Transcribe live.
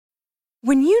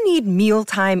When you need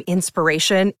mealtime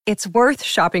inspiration, it's worth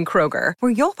shopping Kroger,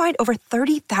 where you'll find over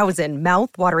 30,000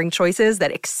 mouth-watering choices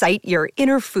that excite your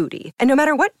inner foodie. And no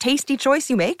matter what tasty choice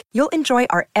you make, you'll enjoy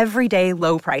our everyday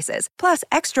low prices, plus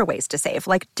extra ways to save,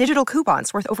 like digital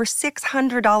coupons worth over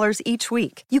 $600 each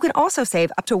week. You can also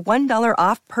save up to $1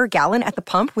 off per gallon at the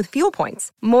pump with fuel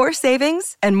points. More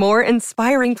savings and more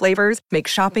inspiring flavors make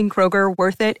shopping Kroger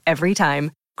worth it every time.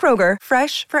 Kroger,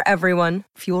 fresh for everyone.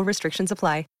 Fuel restrictions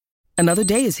apply. Another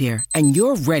day is here, and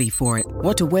you're ready for it.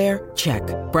 What to wear? Check.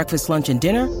 Breakfast, lunch, and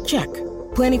dinner? Check.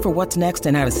 Planning for what's next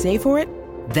and how to save for it?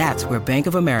 That's where Bank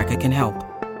of America can help.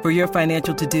 For your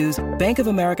financial to-dos, Bank of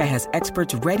America has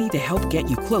experts ready to help get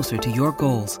you closer to your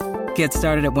goals. Get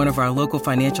started at one of our local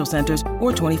financial centers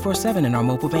or 24/7 in our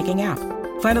mobile banking app.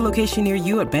 Find a location near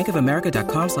you at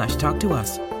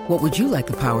bankofamerica.com/talktous. What would you like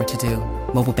the power to do?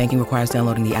 Mobile banking requires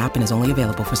downloading the app and is only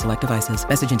available for select devices.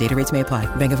 Message and data rates may apply.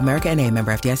 Bank of America N.A.,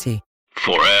 member FDIC.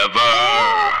 Forever.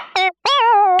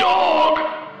 Dog.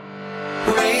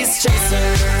 Race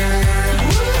Chaser.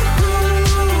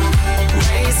 Woo-hoo.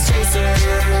 Race Chaser.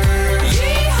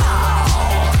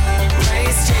 Yeehaw.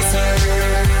 Race Chaser.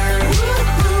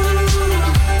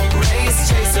 Woo-hoo. Race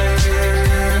Chaser.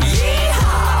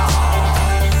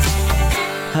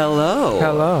 Hello.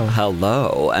 Hello.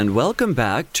 Hello, and welcome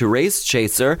back to Race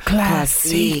Chaser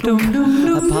Classique, a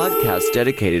podcast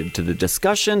dedicated to the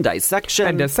discussion, dissection,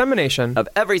 and dissemination of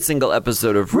every single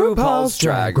episode of RuPaul's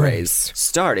Drag Race,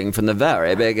 starting from the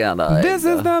very beginning. This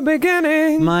is the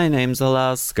beginning. My name's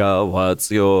Alaska. What's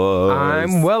yours?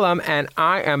 I'm Willem, and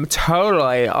I am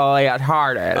totally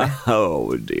lighthearted.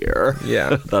 Oh, dear.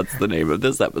 Yeah. That's the name of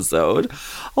this episode.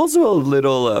 Also a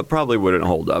little, probably wouldn't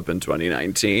hold up in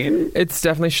 2019. It's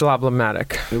definitely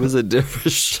schloblomatic. It was a different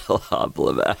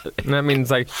schloblomatic. That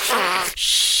means like...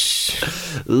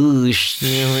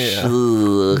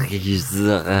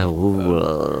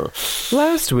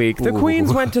 Last week, the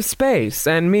queens went to space,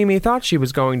 and Mimi thought she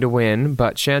was going to win,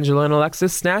 but Shangela and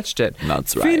Alexis snatched it.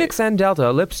 That's right. Phoenix and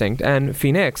Delta lip-synced, and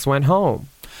Phoenix went home.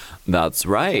 That's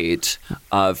right.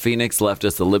 Phoenix left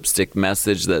us a lipstick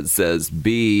message that says,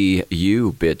 "Be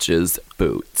you bitches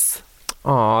boots."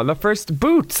 Aw, the first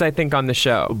Boots, I think, on the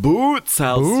show. Boots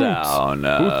house Boots. down.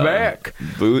 Boots back.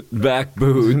 Back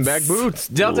boots. Back Boots.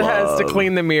 Delta has to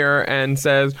clean the mirror and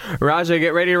says, "Raja,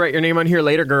 get ready to write your name on here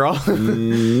later, girl."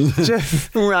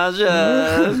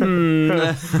 Raja.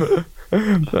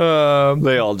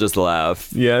 They all just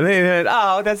laugh. Yeah, they said,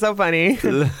 "Oh, that's so funny."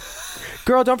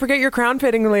 Girl, don't forget your crown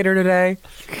fitting later today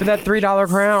for that $3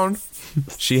 crown.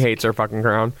 She hates her fucking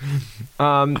crown.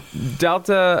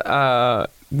 Delta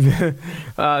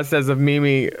says of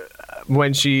Mimi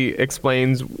when she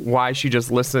explains why she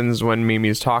just listens when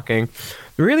Mimi's talking.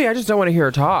 Really, I just don't want to hear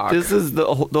her talk. This is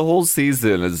the whole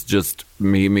season is just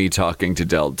Mimi talking to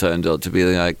Delta and Delta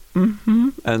being like, mm-hmm.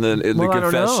 And then in the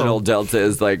confessional, Delta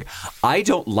is like, "I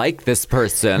don't like this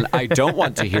person. I don't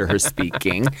want to hear her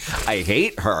speaking. I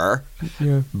hate her."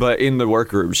 Yeah. But in the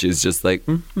workroom, she's just like,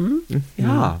 mm-hmm.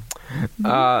 Yeah.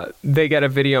 They get a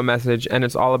video message, and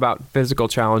it's all about physical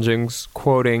challengings,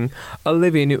 quoting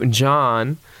Olivia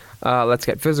Newton-John, "Let's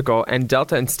get physical." And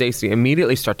Delta and Stacey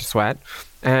immediately start to sweat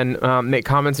and make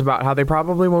comments about how they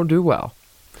probably won't do well.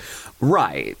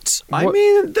 Right. I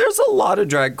mean, there's a lot of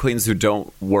drag queens who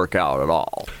don't work out at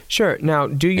all. Sure. Now,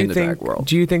 do you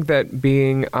think that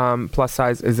being plus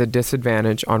size is a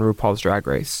disadvantage on RuPaul's Drag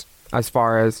Race as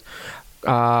far as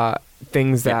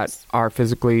things that are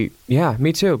physically... Yeah,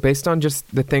 me too. Based on just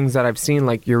the things that I've seen,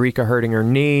 like Eureka hurting her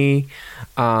knee,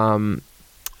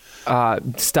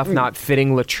 stuff not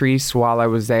fitting Latrice while I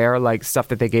was there, like stuff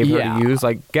that they gave her to use,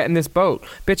 like get in this boat.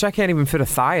 Bitch, I can't even fit a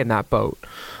thigh in that boat.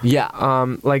 Yeah.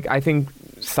 Like I think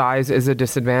size is a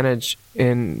disadvantage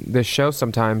in this show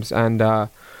sometimes, and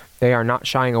they are not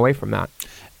shying away from that.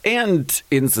 And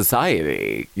in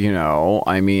society, you know,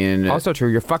 I mean... Also true,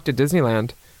 you're fucked at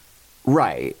Disneyland.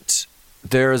 Right.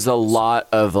 There's a lot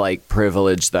of like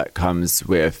privilege that comes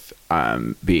with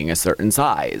being a certain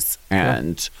size,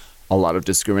 and a lot of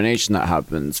discrimination that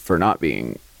happens for not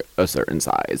being a certain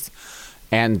size.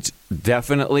 And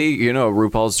definitely, you know,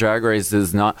 RuPaul's Drag Race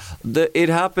is not... it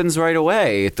happens right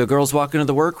away. The girls walk into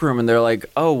the workroom and they're like,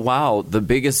 "Oh, wow, the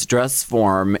biggest dress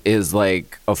form is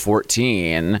like a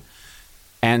 14.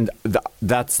 And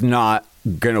that's not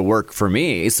going to work for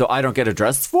me, so I don't get a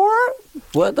dress for it?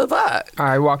 What the fuck?"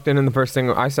 I walked in and the first thing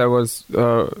I said was,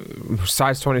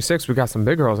 size 26, we got some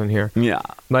big girls in here. Yeah.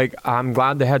 Like, I'm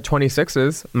glad they had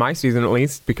 26s, my season at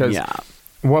least, because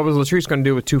what was Latrice going to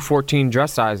do with 2 14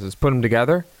 dress sizes? Put them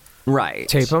together? Right.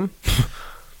 Tape them?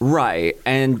 Right.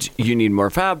 And you need more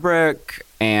fabric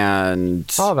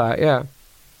and... all that, yeah.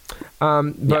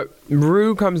 But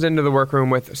Rue comes into the workroom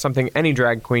with something any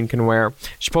drag queen can wear.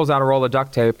 She pulls out a roll of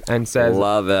duct tape and says,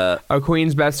 "Love it. A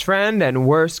queen's best friend and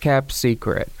worst kept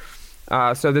secret."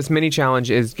 So this mini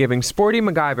challenge is giving sporty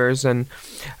MacGyvers and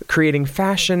creating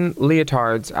fashion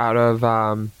leotards out of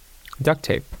duct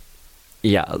tape.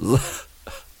 Yes.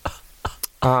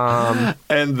 And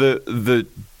the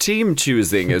team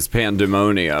choosing is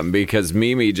pandemonium because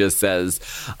Mimi just says,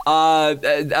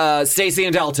 Stacey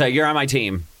and Delta, you're on my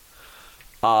team.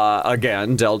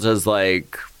 Again, Delta's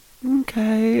like,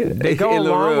 okay. They go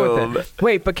along with it.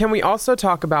 Wait, but can we also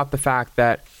talk about the fact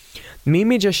that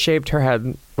Mimi just shaved her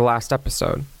head the last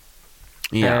episode?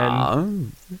 Yeah.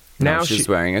 And now she's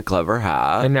wearing a clever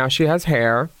hat. And now she has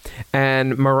hair.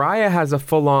 And Mariah has a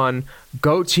full-on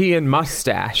goatee and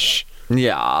mustache.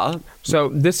 Yeah. So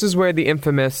this is where the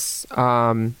infamous...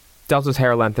 Delta's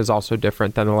hair length is also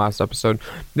different than the last episode.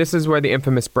 This is where the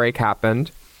infamous break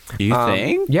happened. You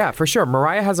think? Yeah, for sure.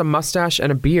 Mariah has a mustache and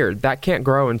a beard. That can't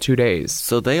grow in 2 days.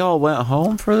 So they all went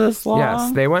home for this long?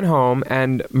 Yes, they went home,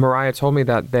 and Mariah told me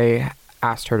that they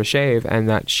asked her to shave, and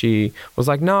that she was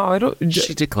like, no, I don't...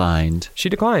 She declined. She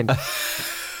declined.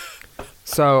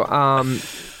 So,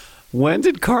 when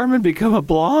did Carmen become a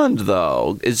blonde,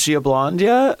 though? Is she a blonde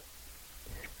yet?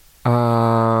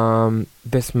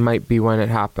 This might be when it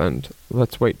happened.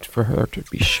 Let's wait for her to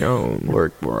be shown.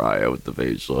 Work Mariah with the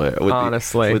facial hair.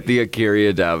 Honestly. With the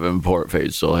Akira Davenport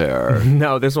facial hair.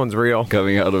 No, this one's real.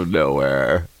 Coming out of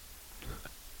nowhere.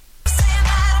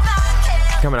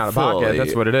 Coming out of pocket,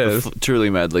 that's what it is. Truly,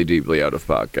 madly, deeply out of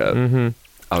pocket. Mm-hmm.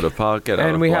 Out of pocket,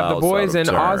 and we have the boys in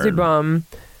Aussie Bum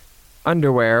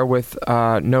underwear with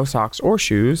no socks or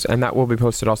shoes, and that will be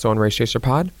posted also on Race Chaser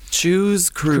Pod. Choose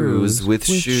cruise with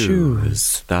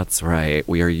shoes. That's right.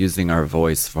 We are using our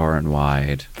voice far and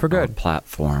wide. For good. Our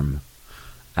platform.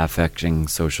 Affecting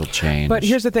social change. But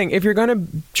here's the thing. If you're going to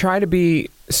try to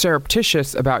be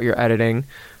surreptitious about your editing,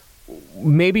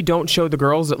 maybe don't show the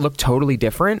girls that look totally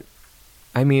different.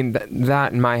 I mean,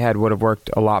 that in my head would have worked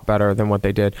a lot better than what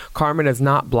they did. Carmen is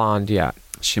not blonde yet.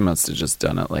 She must have just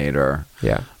done it later.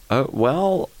 Yeah.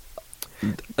 Well,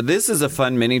 this is a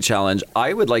fun mini challenge.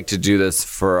 I would like to do this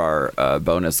for our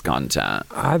bonus content.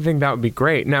 I think that would be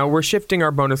great. Now, we're shifting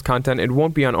our bonus content. It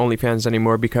won't be on OnlyFans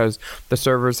anymore because the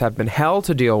servers have been hell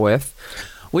to deal with.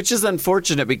 Which is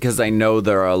unfortunate because I know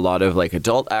there are a lot of like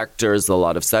adult actors, a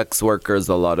lot of sex workers,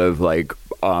 a lot of like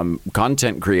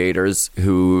content creators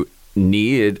who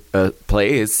need a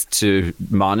place to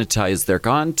monetize their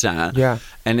content. Yeah.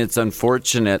 And it's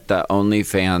unfortunate that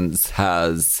OnlyFans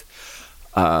has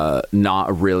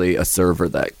not really a server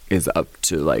that is up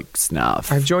to like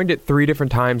snuff. I've joined it 3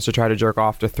 different times to try to jerk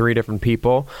off to 3 different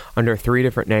people under 3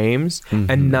 different names,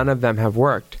 and none of them have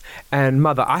worked. And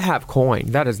mother, I have coin.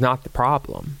 That is not the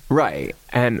problem. Right.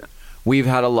 And we've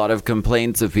had a lot of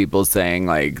complaints of people saying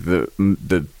like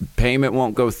the payment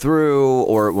won't go through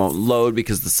or it won't load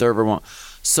because the server won't.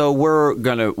 So we're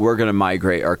gonna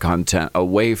migrate our content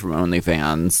away from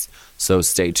OnlyFans. So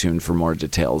stay tuned for more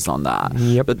details on that.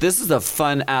 Yep. But this is a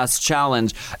fun ass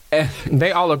challenge.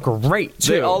 They all look great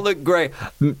too. They all look great.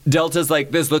 Delta's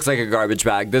like, this looks like a garbage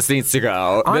bag. This needs to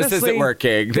go. Honestly, this isn't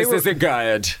working. This isn't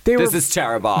good. This is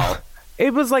terrible.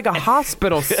 It was like a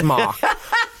hospital smock.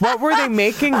 What were they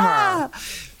making her?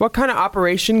 What kind of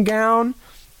operation gown?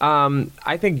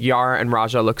 I think Yara and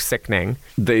Raja look sickening.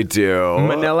 They do.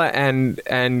 Manila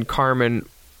and Carmen,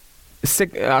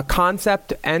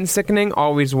 concept and sickening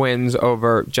always wins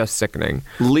over just sickening.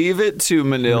 Leave it to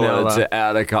Manila to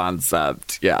add a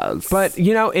concept. Yes. But,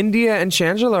 you know, India and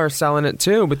Shangela are selling it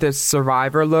too with this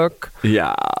survivor look.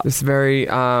 Yeah. This very,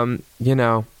 you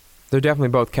know, they're definitely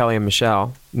both Kelly and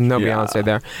Michelle. No Beyonce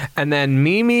there. And then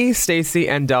Mimi, Stacey,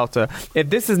 and Delta. If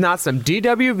this is not some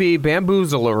DWV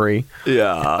bamboozlery,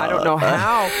 I don't know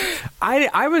how.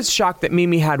 I was shocked that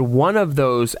Mimi had one of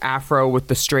those afro with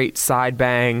the straight side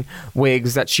bang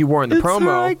wigs that she wore in the promo.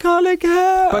 Her iconic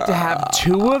hair. But to have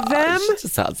 2 of them, she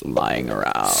just has them lying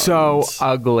around. So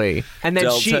ugly. And then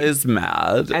Delta is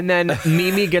mad. And then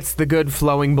Mimi gets the good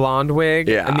flowing blonde wig,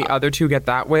 and the other 2 get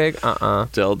that wig.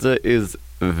 Delta is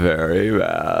very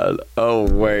mad. Oh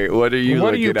wait, what are you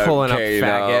What looking are you pulling up, up,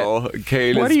 Kano? faggot?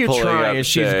 Kane What is are you pulling trying? Up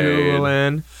She's shade.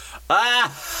 Googling.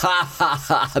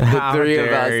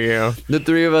 The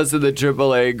three of us in the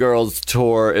AAA Girls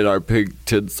tour in our pink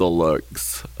tinsel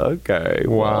looks. Okay.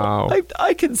 Wow. Well,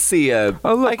 I can see I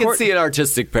can see an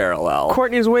artistic parallel.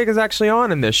 Courtney's wig is actually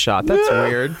on in this shot. That's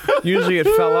weird. Usually it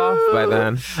fell off by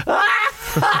then.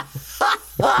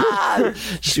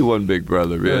 She won Big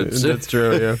Brother, bitch. That's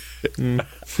true, yeah.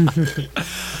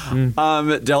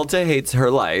 Delta hates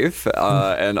her life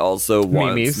and also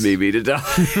wants Mimi to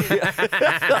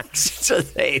die. She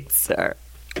just hates her.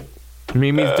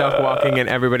 Mimi's duck walking and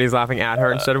everybody's laughing at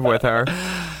her instead of with her.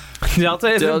 Delta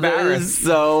is embarrassed. Is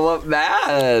so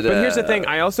mad. But here's the thing.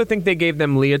 I also think they gave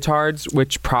them leotards,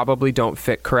 which probably don't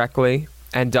fit correctly.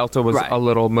 And Delta was a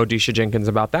little Modisha Jenkins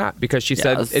about that because she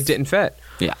said it didn't fit.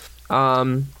 Yeah.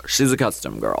 She's a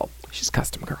custom girl. She's a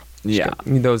custom girl. Yeah.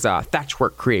 Those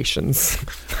Thatchwork creations.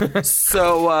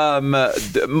 So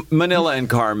Manila and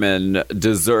Carmen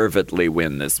deservedly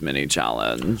win this mini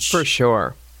challenge. For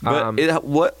sure. But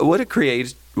what a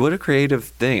creative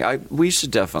thing. We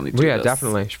should definitely do this. Yeah,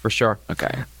 definitely. For sure.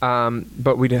 Okay.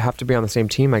 But we'd have to be on the same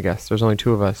team, I guess. There's only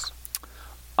two of us.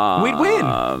 We'd win.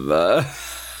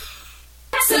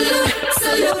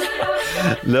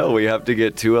 No, we have to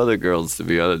get two other girls to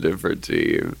be on a different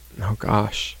team. Oh,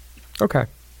 gosh. Okay.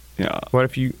 Yeah. What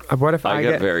if I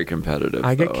get very competitive?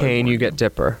 I get Kane, you get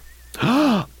Dipper.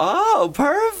 Oh,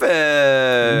 perfect.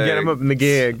 Get him up in the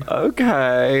gig.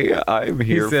 Okay. I'm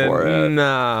here for it.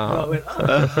 No.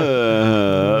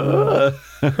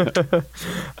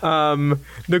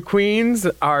 The queens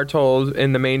are told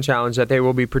in the main challenge that they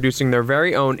will be producing their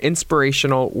very own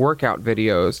inspirational workout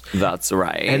videos. That's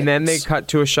right. And then they cut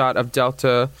to a shot of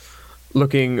Delta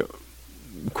looking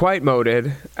quite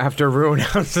moated after Rue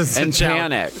announces and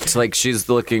panicked. Like she's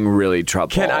looking really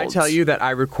troubled. Can I tell you that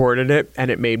I recorded it and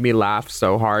it made me laugh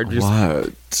so hard? Just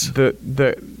what?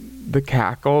 The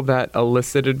cackle that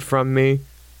elicited from me.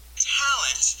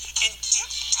 Talent in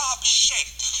tip-top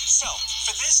shape. So,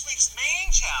 for this week's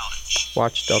main challenge,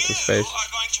 watch Delta's face. You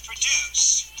are going to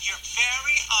produce your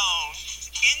very own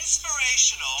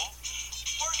inspirational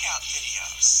workout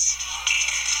videos.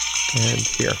 And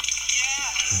here.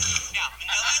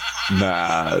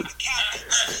 Mad.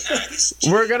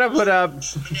 We're gonna put up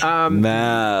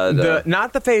mad.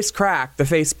 Not the face crack, the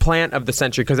face plant of the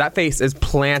century, because that face is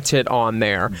planted on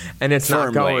there and it's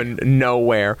not going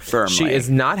nowhere. Firmly. She is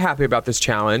not happy about this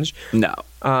challenge. No.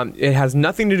 It has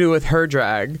nothing to do with her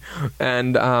drag,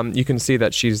 and you can see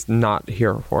that she's not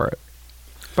here for it.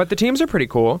 But the teams are pretty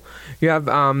cool. You have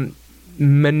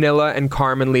Manila and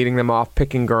Carmen leading them off,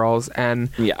 picking girls, and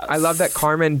I love that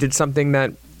Carmen did something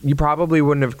that you probably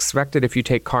wouldn't have expected if you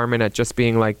take Carmen at just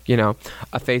being like, a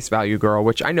face value girl,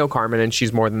 which I know Carmen and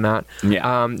she's more than that.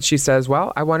 Yeah. She says,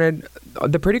 well, I wanted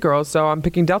the pretty girls, so I'm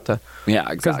picking Delta.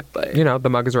 Yeah, exactly. The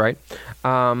mug is right.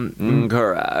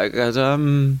 Correct.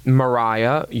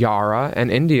 Mariah, Yara,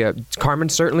 and India. Carmen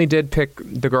certainly did pick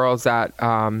the girls that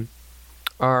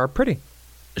are pretty.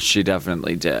 She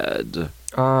definitely did.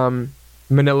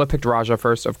 Manila picked Raja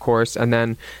first, of course, and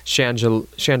then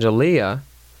Shangelia.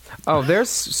 Oh, there's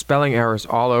spelling errors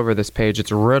all over this page. It's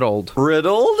riddled.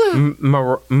 Riddled?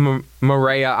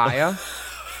 Mariah Aya?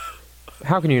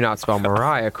 How can you not spell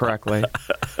Mariah correctly?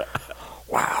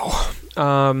 Wow.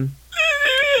 The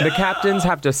captains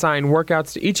have to assign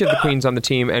workouts to each of the queens on the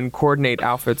team and coordinate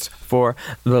outfits for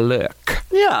the look.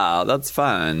 Yeah, that's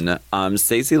fun.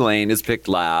 Stacey Lane is picked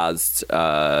last.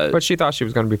 But she thought she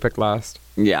was going to be picked last.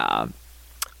 Yeah.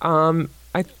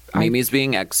 Mimi's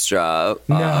being extra.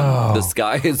 No. The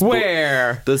sky is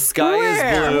where? The sky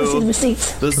is blue.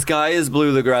 The sky is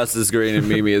blue, the grass is green, and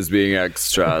Mimi is being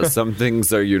extra. Some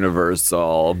things are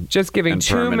universal. Just giving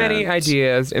too many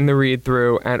ideas in the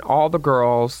read-through, and all the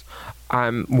girls,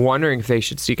 I'm wondering if they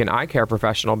should seek an eye care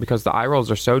professional because the eye rolls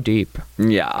are so deep.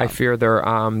 Yeah. I fear their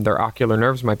ocular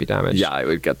nerves might be damaged. Yeah, I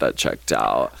would get that checked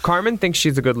out. Carmen thinks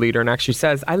she's a good leader and actually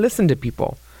says, I listen to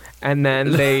people. And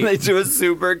then they do a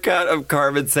super cut of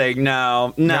Carmen saying,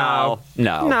 no,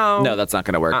 that's not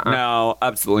going to work. No,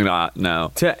 absolutely not.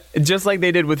 No. Just like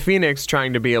they did with Phoenix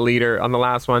trying to be a leader on the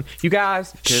last one. You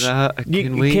guys, you guys,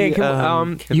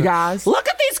 look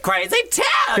at these crazy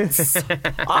tits.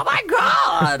 Oh my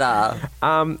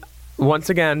God.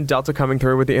 Once again, Delta coming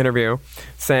through with the interview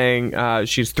saying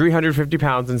she's 350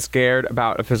 pounds and scared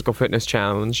about a physical fitness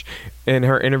challenge. In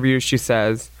her interview, she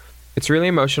says, it's really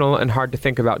emotional and hard to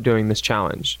think about doing this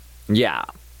challenge. Yeah.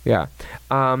 Yeah.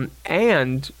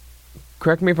 And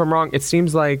correct me if I'm wrong, it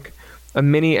seems like a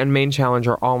mini and main challenge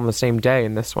are all on the same day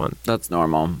in this one. That's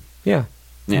normal. Yeah.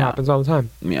 It happens all the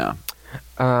time. Yeah.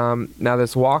 Now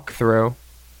this walkthrough.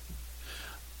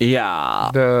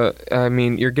 Yeah.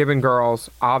 You're giving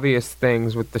girls obvious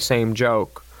things with the same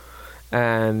joke.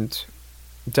 And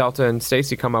Delta and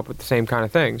Stacey come up with the same kind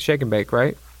of thing. Shake and bake,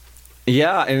 right?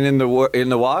 Yeah, and in the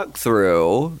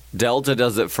walkthrough, Delta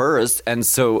does it first, and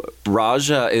so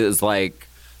Raja is like,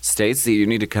 Stacey, you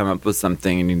need to come up with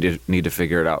something, and you need to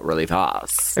figure it out really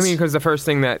fast. I mean, because the first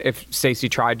thing that if Stacey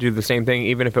tried to do the same thing,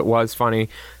 even if it was funny,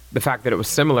 the fact that it was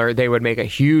similar, they would make a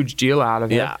huge deal out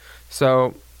of it. Yeah.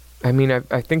 So, I mean,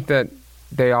 I think that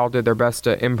they all did their best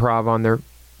to improv on their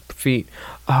feet.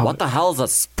 What the hell is a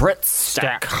spritz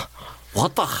stick?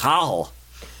 What the hell?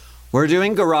 We're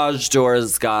doing garage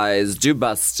doors, guys. Do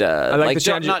busted. I like the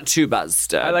change. Not too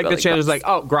busted. I like the change is like,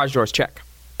 oh, garage doors, check.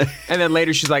 And then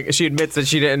later she admits that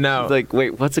she didn't know. Like,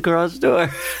 wait, what's a garage door?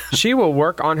 She will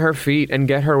work on her feet and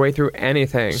get her way through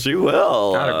anything. She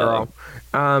will. Got it, girl.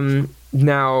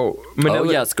 Now, Manila...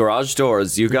 Oh, yes, garage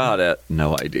doors. You got it.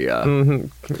 No idea.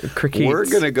 Crickets. We're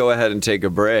going to go ahead and take a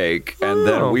break, and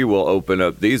then we will open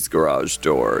up these garage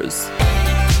doors.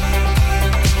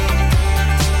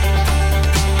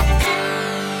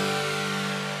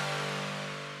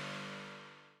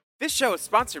 This show is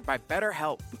sponsored by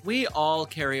BetterHelp. We all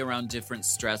carry around different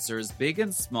stressors, big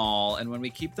and small, and when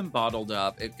we keep them bottled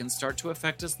up, it can start to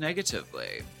affect us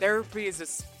negatively. Therapy is a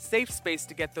safe space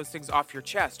to get those things off your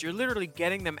chest. You're literally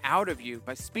getting them out of you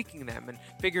by speaking them and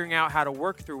figuring out how to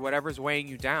work through whatever's weighing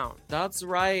you down. That's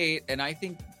right. And I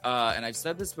think, and I've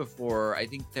said this before, I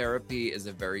think therapy is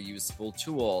a very useful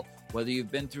tool, whether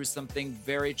you've been through something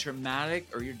very traumatic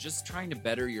or you're just trying to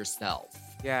better yourself.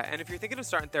 Yeah, and if you're thinking of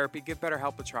starting therapy, give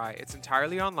BetterHelp a try. It's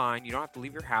entirely online. You don't have to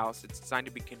leave your house. It's designed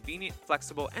to be convenient,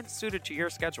 flexible, and suited to your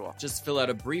schedule. Just fill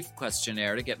out a brief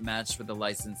questionnaire to get matched with a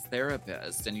licensed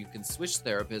therapist, and you can switch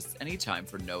therapists anytime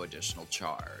for no additional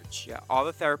charge. Yeah, all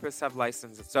the therapists have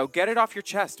licenses, so get it off your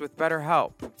chest with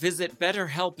BetterHelp. Visit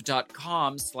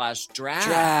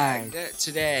betterhelp.com/drag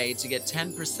today to get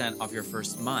 10% off your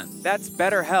first month. That's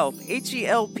BetterHelp,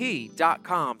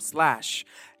 HELP.com/drag.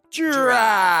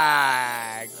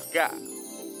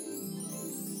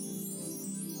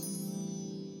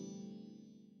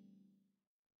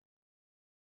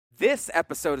 This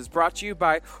episode is brought to you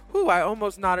by, I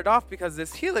almost nodded off because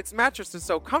this Helix mattress is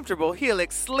so comfortable.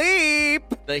 Helix Sleep!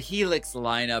 The Helix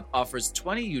lineup offers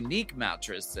 20 unique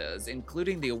mattresses,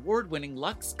 including the award-winning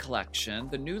Luxe Collection,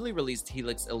 the newly released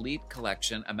Helix Elite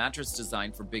Collection, a mattress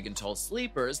designed for big and tall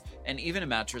sleepers, and even a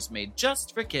mattress made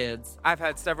just for kids. I've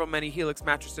had many Helix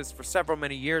mattresses for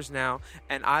many years now,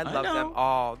 and I love them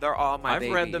all. They're all my babies.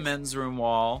 I've read the men's room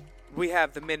wall. We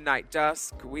have the Midnight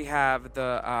Dusk. We have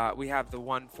the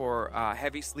one for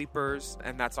heavy sleepers,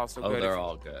 and that's also good. Oh, they're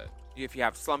all good. If you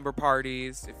have slumber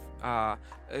parties, I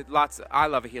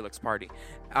love a Helix party.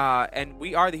 And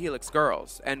we are the Helix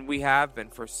girls, and we have been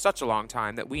for such a long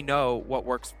time that we know what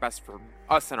works best for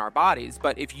us and our bodies.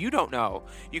 But if you don't know,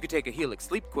 you could take a Helix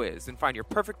sleep quiz and find your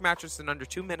perfect mattress in under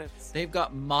 2 minutes. They've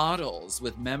got models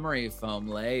with memory foam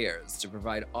layers to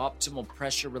provide optimal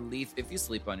pressure relief if you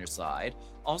sleep on your side.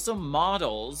 Also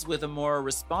models with a more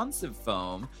responsive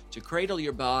foam to cradle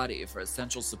your body for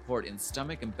essential support in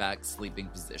stomach and back sleeping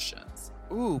positions.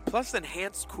 Ooh, plus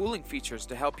enhanced cooling features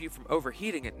to help you from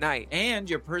overheating at night. And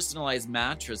your personalized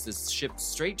mattress is shipped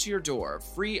straight to your door,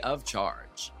 free of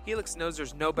charge. Helix knows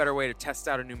there's no better way to test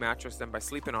out a new mattress than by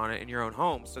sleeping on it in your own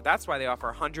home, so that's why they offer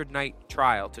a 100-night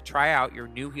trial to try out your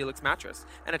new Helix mattress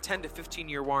and a 10 to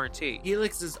 15-year warranty.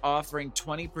 Helix is offering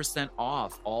 20%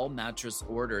 off all mattress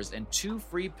orders and 2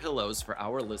 free pillows for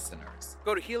our listeners.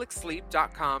 Go to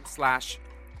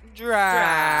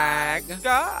helixsleep.com/drag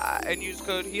and use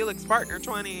code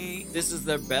HelixPartner20. This is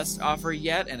their best offer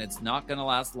yet, and it's not going to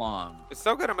last long. It's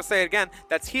so good, I'm going to say it again.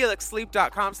 That's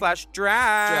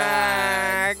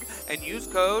helixsleep.com/drag and use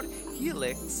code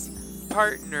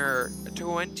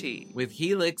HelixPartner20. With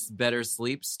Helix, better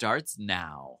sleep starts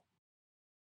now.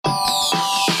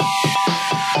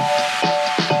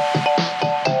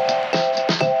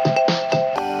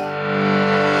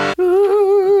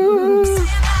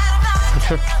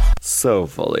 So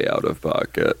fully out of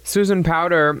pocket. Susan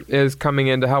Powder is coming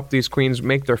in to help these queens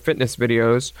make their fitness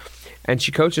videos, and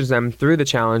she coaches them through the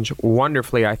challenge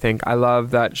wonderfully, I think. I love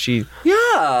that she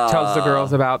tells the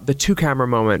girls about the 2-camera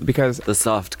moment, because the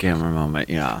soft camera moment,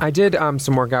 yeah. I did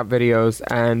some workout videos,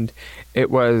 and it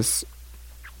was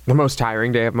the most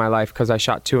tiring day of my life because I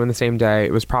shot 2 in the same day.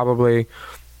 It was probably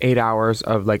 8 hours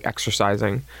of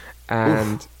exercising,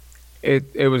 and oof.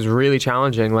 It was really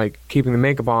challenging, keeping the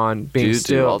makeup on, being still.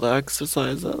 Do you do all the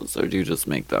exercises, or do you just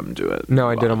make them do it? No,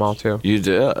 I did them all too. You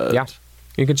did? Yeah.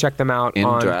 You can check them out in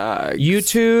on drags.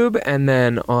 YouTube and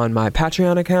then on my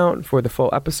Patreon account for the full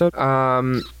episode.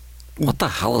 What the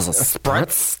hell is a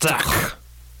spritz stick?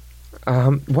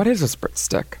 What is a spritz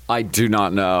stick? I do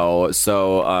not know.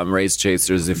 So, Race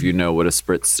Chasers, if you know what a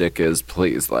spritz stick is,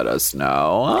 please let us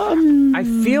know. I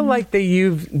feel like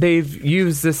they've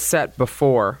used this set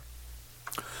before.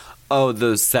 Oh,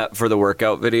 the set for the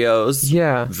workout videos?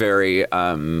 Yeah. Very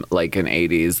like an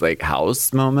 80s like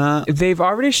house moment. They've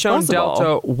already shown Possible.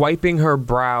 Delta wiping her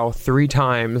brow 3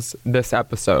 times this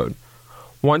episode.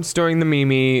 Once during the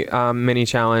Mimi mini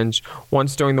challenge,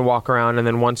 once during the walk around, and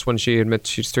then once when she admits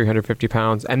she's 350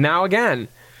 pounds. And now again,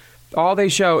 all they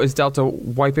show is Delta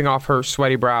wiping off her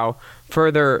sweaty brow,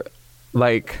 further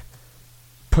like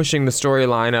pushing the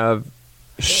storyline of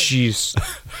she's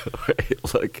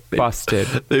Wait, look, busted.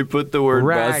 They put the word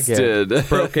Ragged, busted.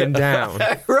 broken down.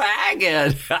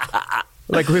 Ragged.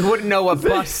 Like we wouldn't know what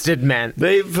busted meant.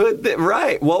 They put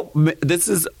right. Well, this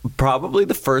is probably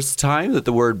the first time that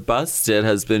the word busted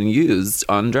has been used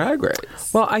on Drag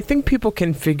Race. Well, I think people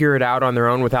can figure it out on their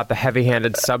own without the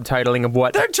heavy-handed subtitling of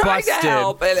what They're trying busted. to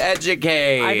help and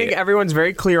educate. I think everyone's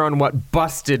very clear on what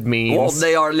busted means. Well,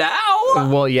 they are now.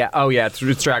 Well, yeah. Oh, yeah.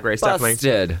 It's Drag Race, definitely.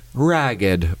 Busted,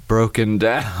 ragged, broken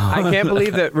down. I can't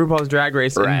believe that RuPaul's Drag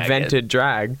Race Ragged. invented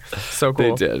drag. So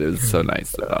cool. They did. It was so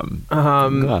nice of them.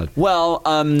 God. Well,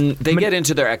 they get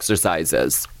into their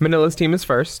exercises. Manila's team is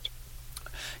first.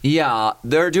 Yeah,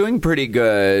 they're doing pretty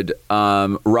good.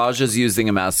 Raja's using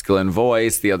a masculine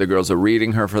voice. The other girls are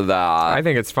reading her for that. I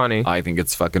think it's funny. I think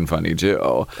it's fucking funny, too.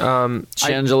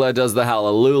 Shangela does the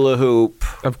Hallelujah hoop.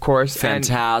 Of course.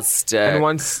 Fantastic. And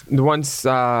once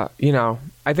you know,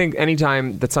 I think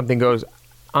anytime that something goes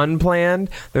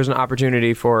unplanned, there's an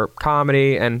opportunity for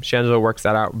comedy, and Shangela works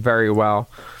that out very well.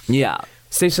 Yeah.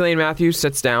 Stacey Lane Matthews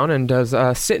sits down and does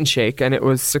a sit and shake, and it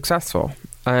was successful.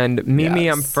 And Mimi,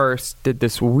 Yes. I'm first, did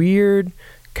this weird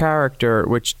character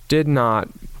which did not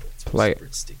play.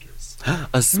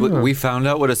 We found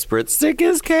out what a sprit stick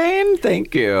is, Kane?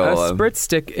 Thank you. A sprit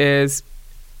stick is,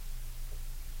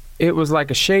 it was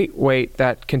like a shake weight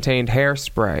that contained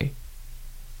hairspray.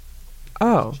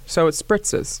 Oh, so it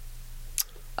spritzes.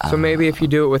 So maybe if you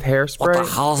do it with hairspray. What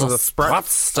the hell's with a sprit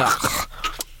stick?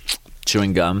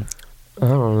 Chewing gum. I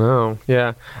don't know.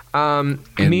 Yeah.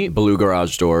 In Blue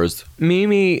Garage Doors.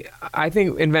 Mimi, I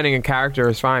think inventing a character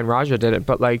is fine. Raja did it,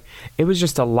 but like it was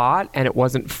just a lot, and it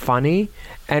wasn't funny,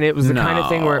 and it was the kind of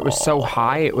thing where it was so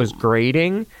high it was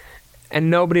grating, and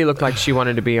nobody looked like she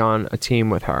wanted to be on a team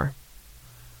with her.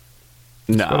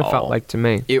 No. That's what it felt like to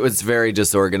me. It was very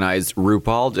disorganized.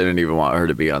 RuPaul didn't even want her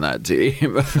to be on that team.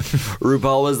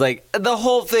 RuPaul was like, the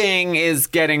whole thing is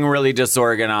getting really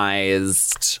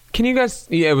disorganized. Can you guys?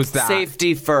 Yeah, it was that.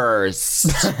 Safety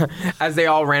first. As they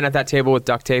all ran at that table with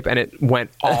duct tape, and it went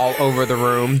all over the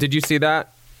room. Did you see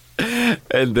that?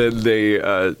 And then they,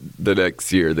 the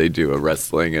next year, they do a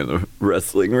wrestling in a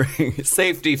wrestling ring.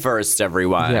 Safety first,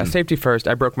 everyone. Yeah, safety first.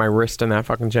 I broke my wrist in that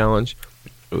fucking challenge.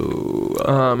 Ooh,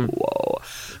 whoa.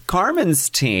 Carmen's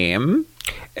team.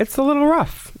 It's a little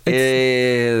rough.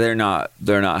 They're not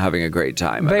having a great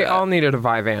time. They all needed a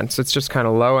Vyvanse. It's just kind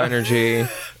of low energy.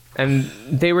 And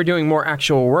they were doing more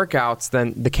actual workouts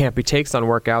than the campy takes on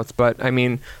workouts. But, I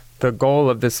mean, the goal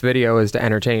of this video is to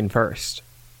entertain first.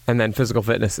 And then physical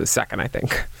fitness is second, I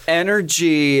think.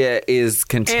 Energy is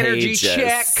contagious. Energy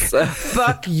check.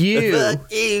 Fuck you. Fuck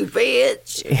you,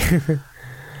 bitch.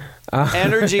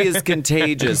 Energy is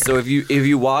contagious. So if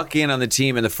you walk in on the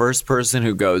team and the first person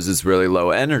who goes is really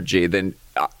low energy, then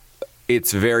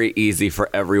it's very easy for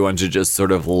everyone to just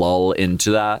sort of lull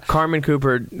into that. Carmen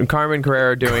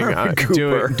Carrera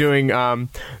doing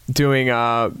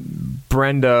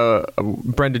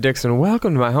Brenda Dixon.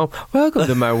 Welcome to my home. Welcome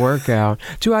to my workout.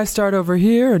 Do I start over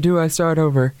here or do I start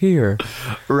over here?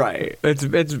 Right. It's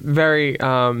very.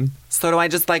 So do I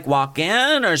just like walk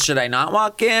in, or should I not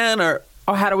walk in, or?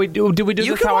 Oh, how do we do? Do we do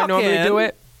You this can how I walk normally in. do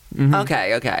it? Mm-hmm.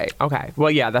 Okay. Okay. Well,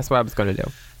 yeah, that's what I was going to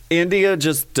do. India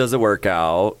just does a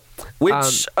workout.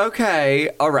 Which,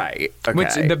 okay, all right. Okay.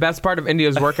 Which the best part of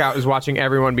India's workout is watching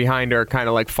everyone behind her kind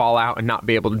of like fall out and not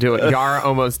be able to do it. Yara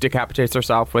almost decapitates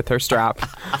herself with her strap.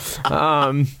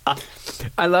 I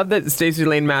love that Stacey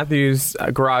Lane Matthews'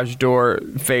 garage door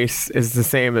face is the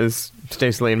same as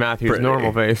Stacey Lane Matthews'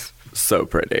 normal face. So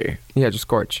pretty. Yeah, just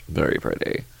scorch. Very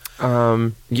pretty.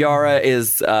 Yara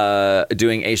is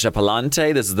doing Aisha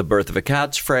Palante. This is the birth of a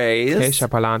catchphrase. Aisha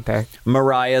Palante.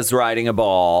 Mariah's riding a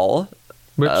ball.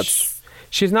 Which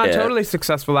she's not totally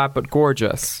successful at, but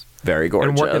gorgeous. Very gorgeous.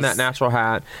 And working that natural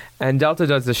hat. And Delta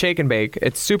does the shake and bake.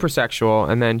 It's super sexual,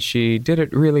 and then she did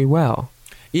it really well.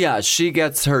 Yeah, she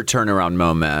gets her turnaround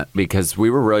moment because we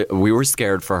were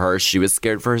scared for her. She was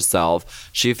scared for herself.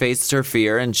 She faced her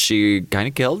fear, and she kind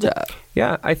of killed it.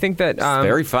 Yeah, I think that...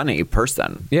 very funny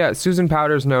person. Yeah, Susan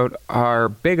Powder's notes are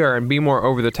bigger and be more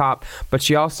over the top, but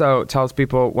she also tells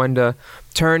people when to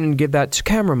turn and give that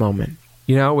camera moment,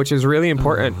 you know, which is really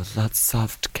important. Oh, that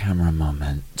soft camera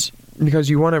moment. Because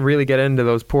you want to really get into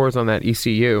those pores on that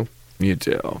ECU. You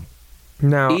do.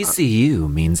 Now, ECU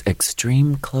means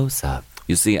extreme close-up.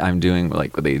 You see, I'm doing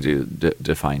like what they do,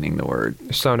 defining the word.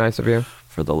 So nice of you.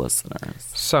 For the listeners.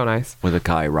 So nice. With a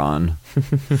Chiron.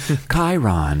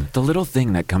 Chiron, the little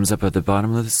thing that comes up at the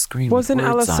bottom of the screen. Wasn't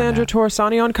Alessandra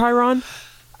Torresani on Chiron?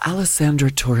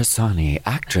 Alessandra Torresani,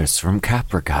 actress from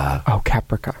Caprica. Oh,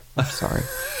 Caprica. I'm sorry.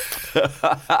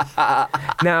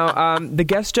 Now, the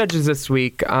guest judges this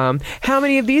week. How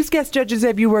many of these guest judges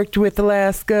have you worked with,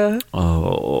 Alaska?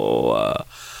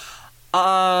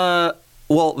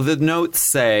 Well, the notes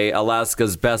say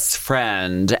Alaska's best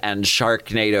friend and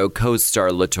Sharknado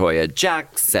co-star LaToya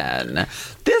Jackson.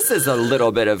 This is a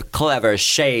little bit of clever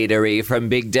shadery from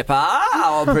Big Dipper,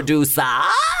 our producer.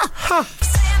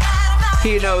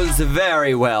 He knows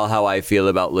very well how I feel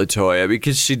about LaToya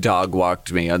because she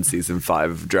dog-walked me on season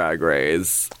 5 of Drag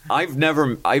Race. I've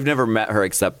never met her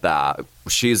except that.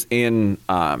 She's in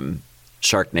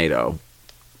Sharknado,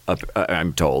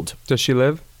 I'm told. Does she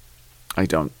live? I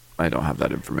don't have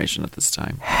that information at this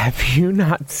time. Have you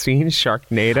not seen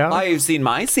Sharknado? I've seen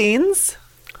my scenes.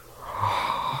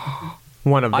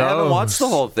 One of those. I haven't watched the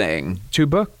whole thing. Too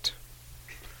booked.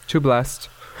 Too blessed.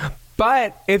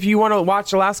 But if you want to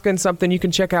watch Alaska and something, you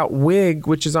can check out Wig,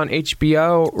 which is on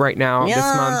HBO right now this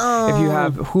month. If you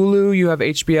have Hulu, you have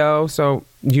HBO. So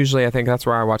usually I think that's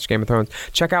where I watch Game of Thrones.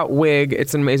 Check out Wig.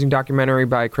 It's an amazing documentary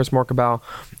by Chris Morkabel.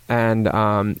 And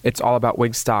it's all about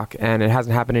wig stock. And it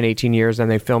hasn't happened in 18 years.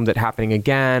 And they filmed it happening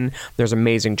again. There's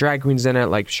amazing drag queens in it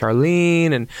like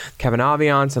Charlene and Kevin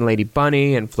Aviance and Lady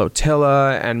Bunny and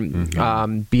Flotilla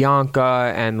and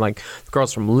Bianca and like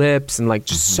girls from Lips and like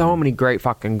just so many great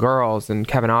fucking girls. And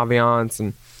Kevin Aviance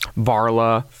and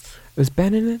Varla. Is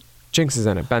Ben in it? Jinx is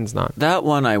in it. Ben's not. That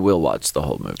one I will watch the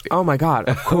whole movie. Oh my God.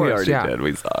 Of course. We already did.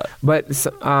 We saw it. But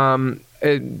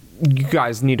you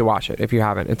guys need to watch it if you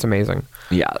haven't. It's amazing.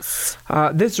 Yes.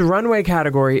 This runway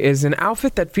category is an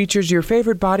outfit that features your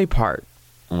favorite body part.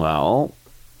 Well,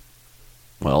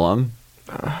 What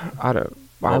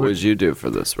would you do for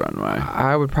this runway?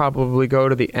 I would probably go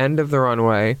to the end of the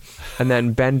runway and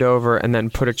then bend over and then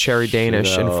put a cherry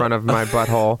Danish in front of my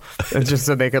butthole, just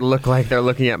so they could look like they're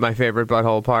looking at my favorite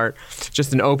butthole part.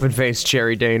 Just an open-faced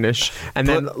cherry Danish, and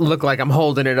then look like I'm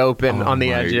holding it open on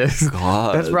the edges.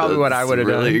 God, that's probably what I would have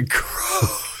really done.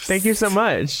 Gross. Thank you so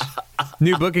much.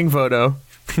 New booking photo.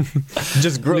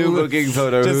 Just new booking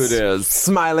photo. Who it is?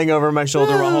 Smiling over my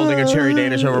shoulder while holding a cherry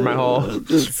Danish over my hole.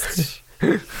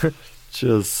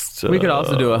 We could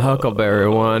also do a Huckleberry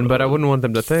one, but I wouldn't want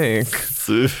them to think.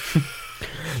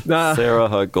 Sarah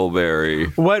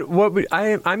Huckleberry.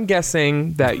 I'm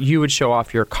guessing that you would show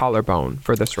off your collarbone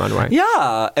for this runway.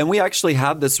 Yeah, and we actually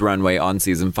had this runway on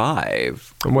season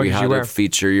 5. And what we did had you wear? to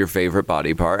feature your favorite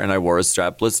body part, and I wore a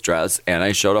strapless dress, and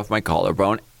I showed off my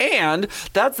collarbone, and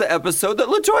that's the episode that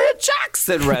LaToya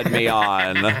Jackson read me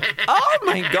on. Oh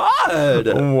my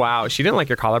God! Wow, she didn't like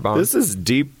your collarbone. This is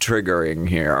deep triggering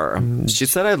here. She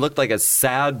said I looked like a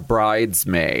sad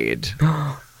bridesmaid.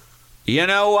 You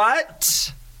know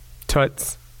what?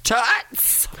 Toots.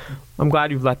 I'm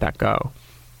glad you've let that go.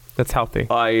 That's healthy.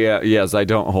 Yes, I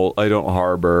don't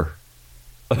harbor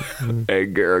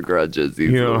anger or grudges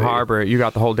easily. You don't harbor it. You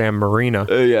got the whole damn marina.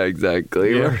 Yeah,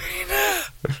 exactly. Yeah.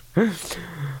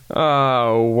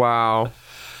 Oh, wow.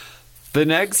 The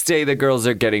next day, the girls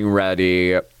are getting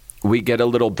ready. We get a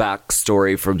little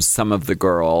backstory from some of the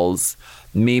girls.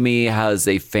 Mimi has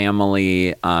a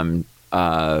family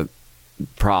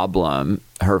problem.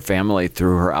 Her family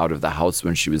threw her out of the house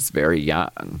when she was very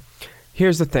young.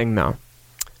 Here's the thing, though.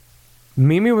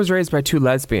 Mimi was raised by 2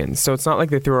 lesbians, so it's not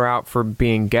like they threw her out for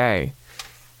being gay.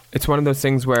 It's one of those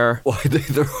things where... Why they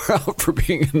threw her out for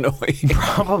being annoying?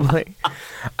 Probably.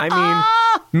 I mean,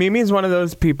 Mimi's one of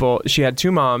those people. She had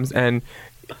 2 moms, and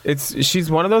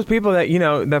she's one of those people that, you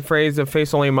know, that phrase, a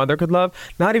face only a mother could love.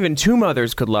 Not even 2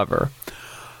 mothers could love her.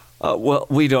 Well,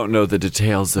 we don't know the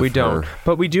details of her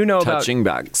but we do know touching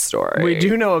backstory. We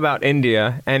do know about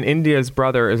India, and India's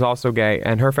brother is also gay,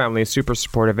 and her family is super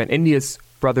supportive. And India's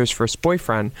brother's first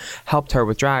boyfriend helped her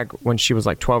with drag when she was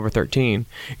like 12 or 13.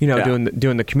 You know,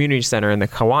 doing the community center and the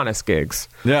Kiwanis gigs.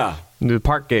 Yeah, the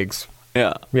park gigs.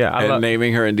 Yeah. And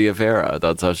naming her India Farah.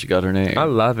 That's how she got her name. I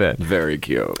love it. Very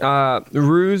cute.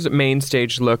 Rue's main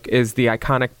stage look is the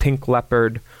iconic pink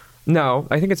leopard. No,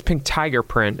 I think it's pink tiger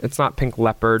print. It's not pink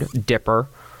leopard dipper.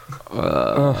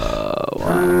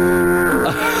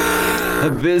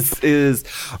 This is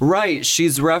right.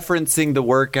 She's referencing the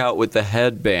workout with the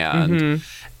headband.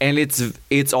 And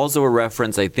it's also a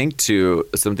reference, I think, to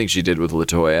something she did with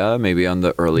LaToya, maybe on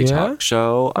the early talk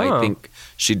show. I think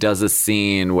she does a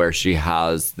scene where she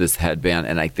has this headband,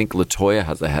 and I think LaToya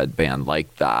has a headband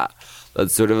like that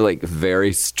that sort of like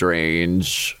very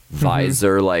strange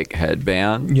visor like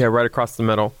headband. Yeah, right across the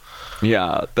middle.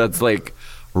 Yeah, that's like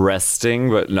resting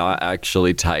but not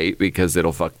actually tight because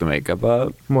it'll fuck the makeup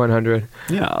up. 100.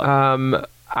 Yeah.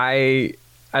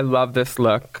 I love this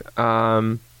look.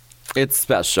 It's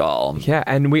special. Yeah,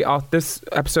 and this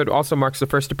episode also marks the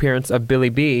first appearance of Billy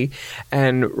B,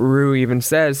 and Rue even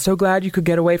says, "So glad you could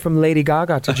get away from Lady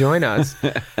Gaga to join us,"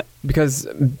 because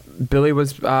Billy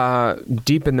was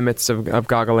deep in the midst of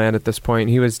Gaga land at this point.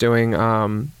 He was doing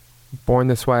Born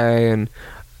This Way and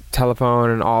Telephone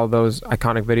and all those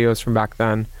iconic videos from back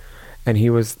then, and he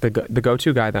was the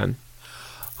go-to guy then.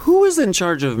 Who was in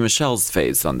charge of Michelle's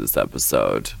face on this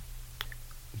episode?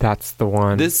 That's the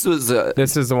one. This is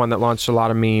the one that launched a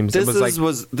lot of memes.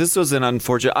 This was an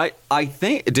unfortunate. I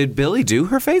think, did Billy do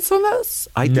her face on this?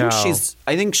 I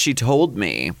think she told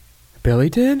me.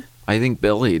 Billy did? I think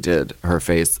Billy did her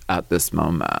face at this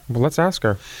moment. Well, let's ask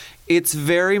her. It's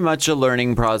very much a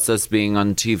learning process being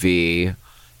on TV.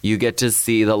 You get to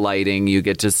see the lighting. You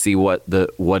get to see what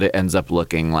it ends up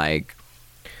looking like.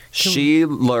 She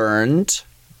learned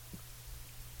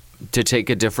to take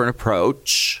a different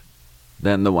approach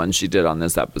than the one she did on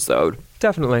this episode.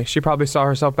 Definitely. She probably saw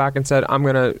herself back and said, I'm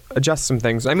going to adjust some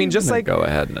things. I mean, just like... Go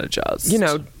ahead and adjust. You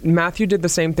know, Matthew did the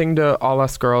same thing to All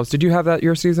Us Girls. Did you have that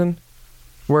your season?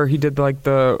 Where he did like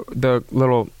the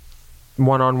little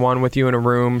one-on-one with you in a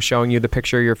room showing you the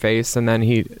picture of your face, and then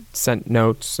he sent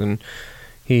notes and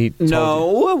he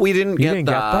told you. We didn't You get didn't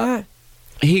that. get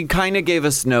that? He kind of gave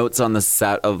us notes on the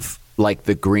set of like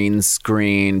the green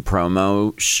screen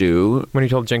promo shoot. When he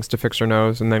told Jinx to fix her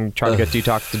nose and then tried to get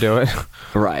Detox to do it.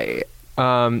 Right.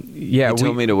 Yeah. He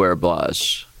told me to wear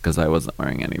blush because I wasn't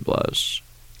wearing any blush.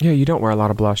 Yeah, you don't wear a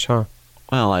lot of blush, huh?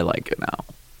 Well, I like it now.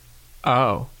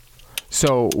 Oh.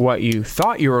 So what you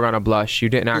thought you were going to blush, you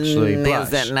didn't actually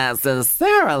blush. Isn't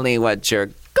necessarily what you're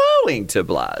going to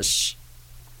blush.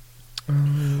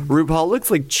 RuPaul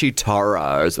looks like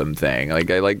Chitara or something.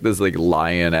 Like I like this like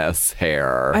lioness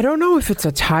hair. I don't know if it's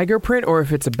a tiger print or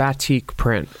if it's a batik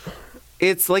print.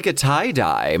 It's like a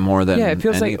tie-dye more than it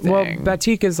feels anything. like, well,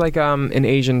 batik is like an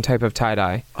Asian type of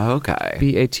tie-dye. Okay.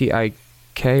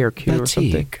 B-A-T-I-K or Q batik, or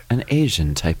something. An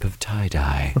Asian type of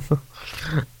tie-dye.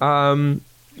 I'm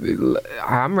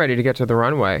ready to get to the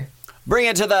runway. Bring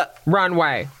it to the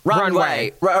runway.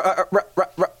 Runway.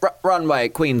 Runway.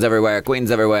 Queens everywhere.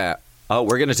 Queens everywhere. Oh,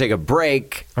 we're going to take a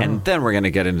break, and then we're going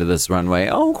to get into this runway.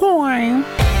 Oh, cool.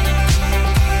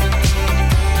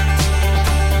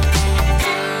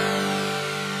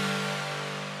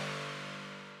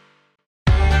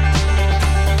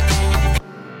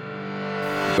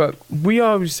 But we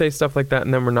always say stuff like that,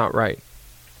 and then we're not right.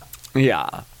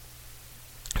 Yeah.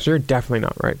 So you're definitely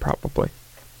not right, probably.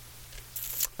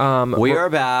 We are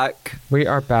back. We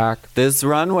are back. This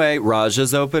runway,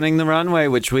 Raja's opening the runway,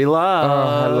 which we love.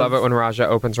 I love it when Raja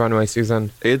opens runway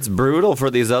season. It's brutal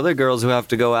for these other girls who have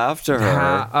to go after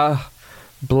her.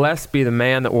 Blessed be the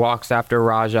man that walks after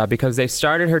Raja, because they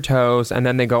start at her toes and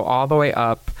then they go all the way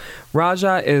up.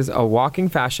 Raja is a walking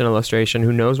fashion illustration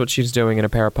who knows what she's doing in a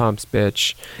pair of pumps,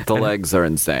 bitch. The legs are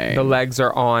insane. The legs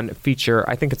are on feature.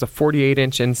 I think it's a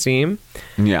 48-inch inseam.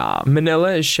 Yeah.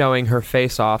 Manila is showing her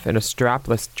face off in a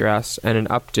strapless dress and an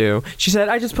updo. She said,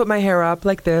 I just put my hair up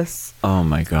like this. Oh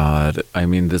my God. I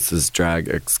mean, this is drag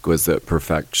exquisite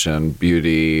perfection,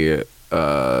 beauty,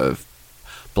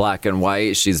 black and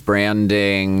white. She's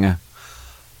branding,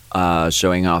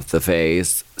 showing off the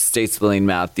face. Stacey Lane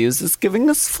Matthews is giving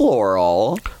us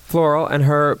floral. Floral, and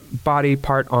her body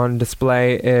part on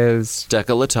display is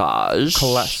décolletage.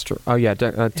 Cholesterol. Oh yeah,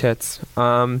 tits.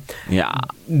 Yeah.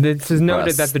 This is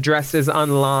noted that the dress is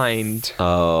unlined.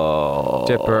 Oh.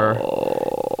 Dipper.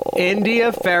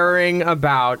 India ferrying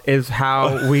about is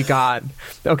how we got.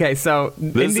 Okay, so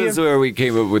this is where we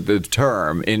came up with the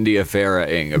term India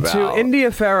ferrying about. To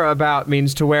India ferry about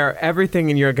means to wear everything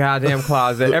in your goddamn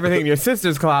closet, everything in your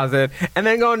sister's closet, and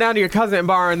then going down to your cousin and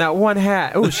borrowing that one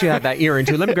hat. Oh, she had that earring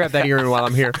too. Let me grab that earring while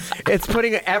I'm here. It's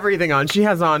putting everything on. She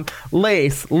has on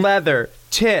lace, leather,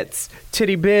 tits,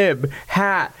 titty bib,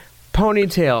 hat,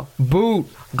 ponytail, boot,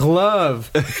 glove,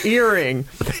 earring,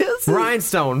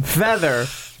 rhinestone, feather.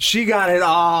 She got it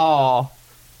all.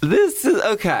 This is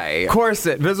okay.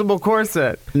 Corset, visible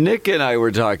corset. Nick and I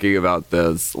were talking about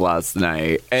this last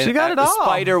night. And she got it all.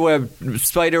 Spiderweb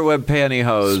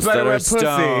pantyhose that are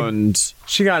stoned. Pussy.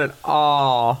 She got it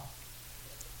all.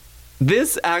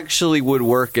 This actually would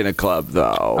work in a club,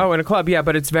 though. Oh, in a club, yeah,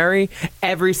 but it's very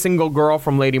every single girl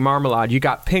from Lady Marmalade. You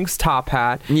got Pink's top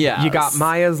hat. Yeah. You got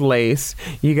Maya's lace.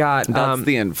 You got that's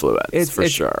the influence for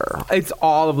sure. It's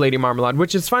all of Lady Marmalade,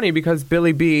 which is funny because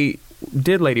Billy B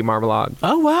did Lady Marmalade.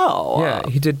 Oh, wow. Yeah,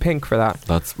 he did pink for that.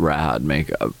 That's rad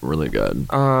makeup. Really good.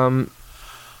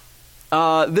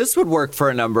 This would work for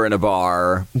a number in a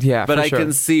bar. Yeah, but for I sure.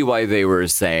 can see why they were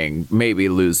saying maybe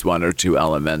lose one or two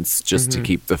elements just to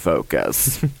keep the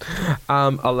focus.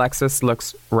 Alexis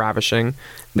looks ravishing.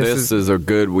 This is a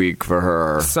good week for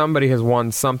her. Somebody has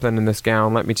won something in this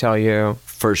gown, let me tell you.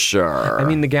 For sure. I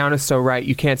mean, the gown is so right.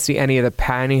 You can't see any of the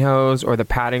pantyhose or the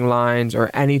padding lines or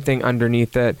anything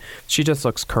underneath it. She just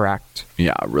looks correct.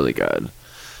 Yeah, really good.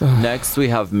 Next, we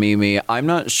have Mimi. I'm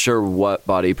not sure what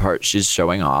body part she's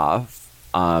showing off.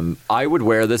 I would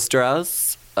wear this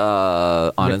dress,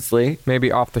 honestly.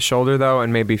 Maybe off the shoulder, though,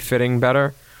 and maybe fitting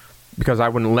better. Because I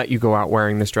wouldn't let you go out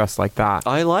wearing this dress like that.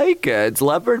 I like it. It's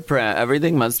leopard print.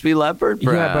 Everything must be leopard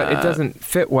print. Yeah, but it doesn't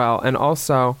fit well. And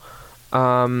also,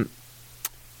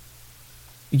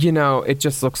 you know, it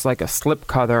just looks like a slip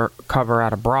cover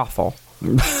at a brothel.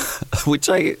 Which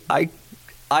I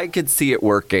could see it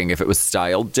working if it was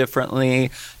styled differently,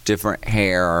 different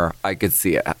hair. I could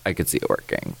see it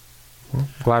working.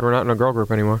 Glad we're not in a girl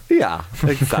group anymore. Yeah,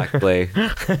 exactly.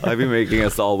 I'd be making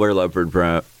us all wear leopard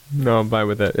print. No, I'm fine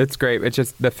with it. It's great. It's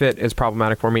just the fit is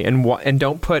problematic for me. And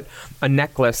don't put a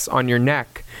necklace on your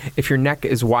neck if your neck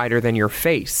is wider than your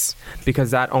face,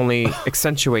 because that only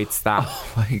accentuates that.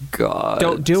 Oh my God.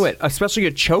 Don't do it, especially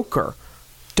a choker.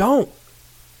 Don't.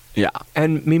 Yeah.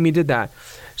 And Mimi did that.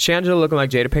 Shangela looking like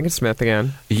Jada Pinkett Smith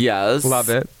again. Yes. Love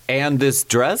it. And this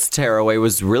dress tearaway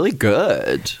was really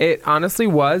good. It honestly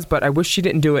was, but I wish she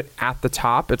didn't do it at the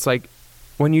top. It's like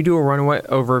when you do a runaway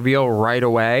reveal right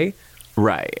away.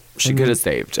 Right. She could have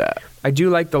saved it. I do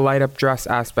like the light up dress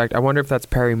aspect. I wonder if that's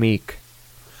Perry Meek.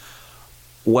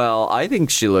 Well, I think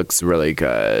she looks really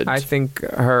good. I think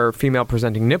her female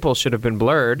presenting nipple should have been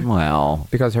blurred. Well,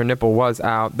 because her nipple was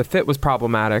out. The fit was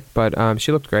problematic, but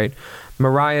she looked great.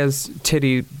 Mariah's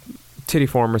titty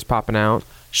form was popping out.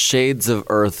 Shades of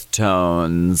earth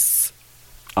tones.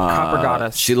 Copper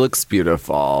goddess. She looks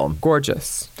beautiful.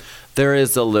 Gorgeous. There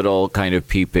is a little kind of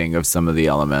peeping of some of the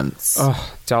elements.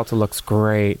 Oh, Delta looks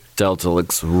great. Delta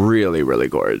looks really, really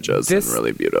gorgeous and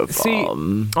really beautiful. See,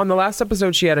 on the last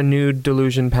episode, she had a nude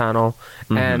delusion panel,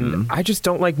 and I just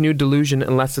don't like nude delusion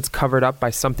unless it's covered up by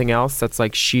something else that's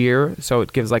like sheer, so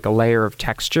it gives like a layer of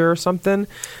texture or something.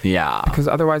 Yeah. Because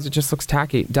otherwise it just looks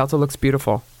tacky. Delta looks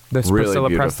beautiful. This really Priscilla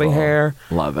beautiful. Presley hair.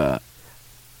 Love it.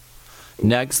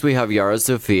 Next, we have Yara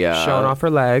Sofia. Showing off her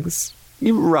legs.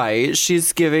 Right.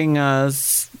 She's giving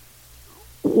us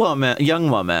young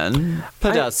woman,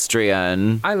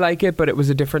 pedestrian. I like it, but it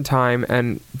was a different time,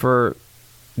 and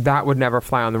that would never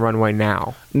fly on the runway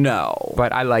now. No.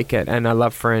 But I like it, and I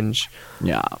love Fringe.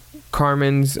 Yeah.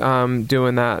 Carmen's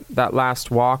doing that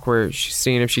last walk where she's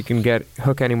seeing if she can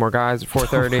hook any more guys at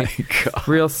 4:30. Oh my God.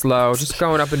 Real slow, just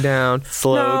going up and down.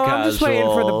 Slow, no, casual. I'm just waiting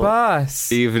for the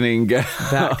bus. Evening gown.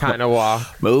 That kind of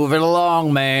walk. Moving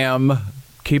along, ma'am.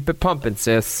 Keep it pumping,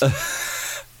 sis.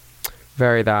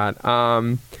 Very that.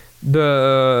 All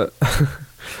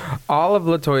of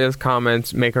LaToya's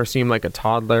comments make her seem like a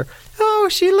toddler. Oh,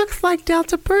 she looks like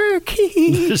Delta Burke.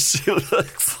 She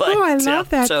looks like I love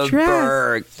that Delta dress.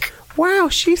 Burke. Wow,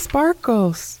 she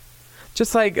sparkles.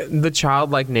 Just like the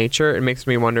childlike nature, it makes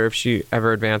me wonder if she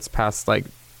ever advanced past like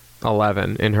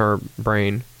 11 in her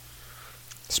brain.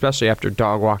 Especially after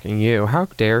dog walking you. How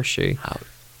dare she? How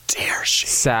dare she?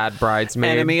 Sad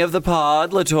bridesmaid. Enemy of the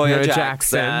pod, LaToya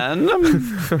Jackson.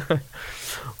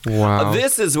 Wow.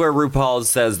 This is where RuPaul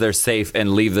says they're safe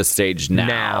and leave the stage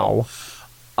now.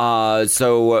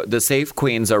 So the safe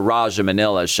queens are Raja,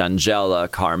 Manila, Shangela,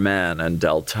 Carmen, and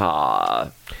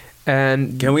Delta.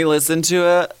 And can we listen to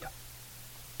it?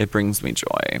 It brings me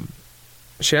joy.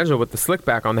 Shangela with the slick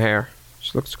back on the hair.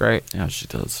 She looks great. Yeah, she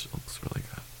does. She looks really good.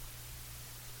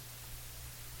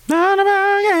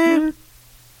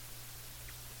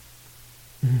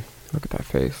 Look at that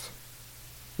face.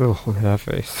 Oh, look at that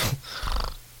face.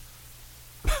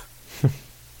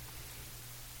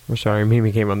 I'm sorry,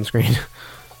 Mimi came on the screen.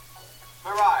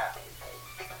 Mariah.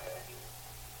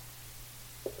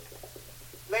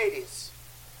 Ladies,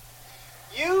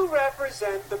 you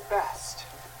represent the best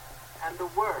and the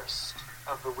worst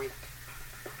of the week.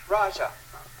 Raja,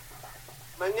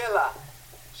 Manila,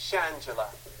 Shangela,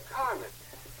 Carmen,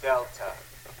 Delta.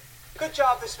 Good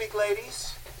job this week,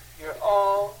 ladies. You're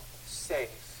all safe.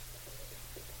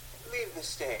 Leave the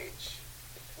stage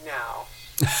now.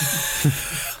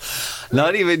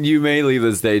 Not even you may leave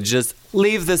the stage, just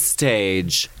leave the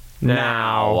stage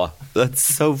now. That's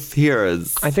so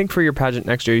fierce. I think for your pageant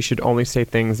next year, you should only say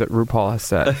things that RuPaul has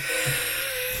said.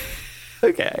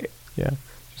 Okay. Yeah.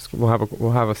 We'll have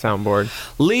a soundboard.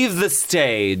 Leave the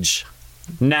stage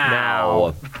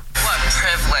now.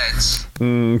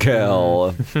 privilege.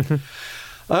 Kill.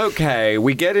 Okay,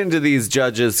 we get into these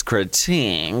judges'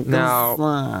 critique.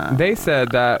 Now, they said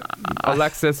that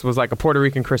Alexis was like a Puerto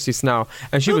Rican Christy Snow,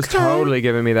 and she was totally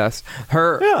giving me this.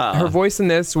 Her voice in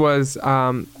this was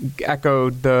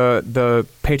echoed the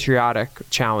patriotic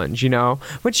challenge, you know,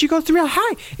 when she goes real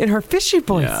high in her fishy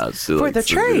voice for the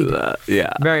trade.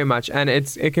 Yeah, very much, and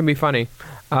it can be funny.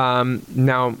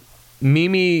 Now,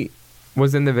 Mimi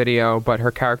was in the video, but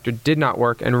her character did not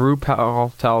work, and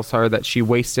RuPaul tells her that she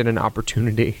wasted an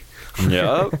opportunity.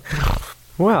 Yep.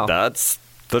 Well, that's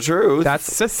the truth. That's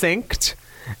succinct,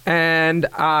 and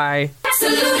I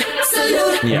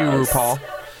salute you, RuPaul.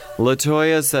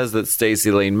 LaToya says that Stacey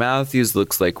Lane Matthews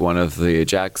looks like one of the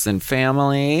Jackson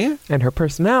family, and her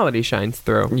personality shines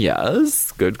through.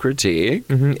 Yes, good critique.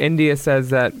 India says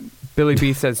that Billy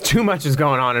B says too much is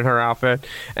going on in her outfit,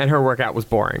 and her workout was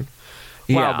boring.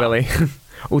 Wow, Billy.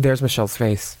 Oh, there's Michelle's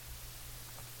face.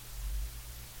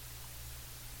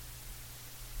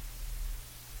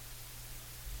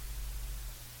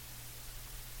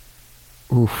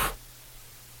 Oof.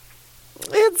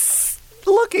 It's,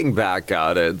 looking back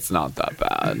at it, it's not that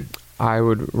bad. I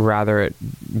would rather it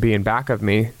be in back of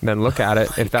me than look at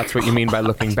it, if that's what you mean by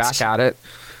looking back at it.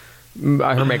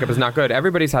 Her makeup is not good.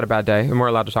 Everybody's had a bad day, and we're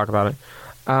allowed to talk about it.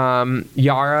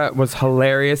 Yara was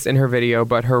hilarious in her video,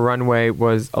 but her runway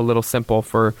was a little simple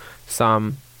for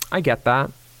some. I get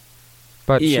that,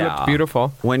 but she looked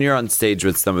beautiful. When you're on stage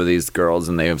with some of these girls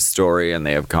and they have story and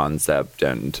they have concept,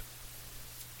 and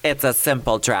it's a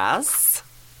simple dress,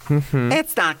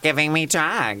 it's not giving me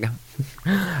drag.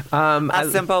 A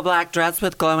simple black dress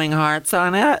with glowing hearts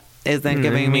on it isn't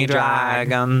giving me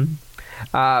drag.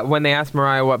 When they asked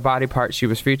Mariah what body part she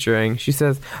was featuring, she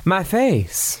says, "My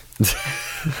face."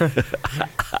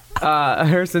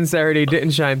 Her sincerity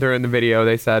didn't shine through in the video,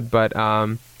 they said, but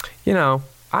you know,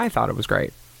 I thought it was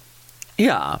great.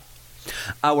 Yeah.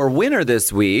 Our winner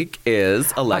this week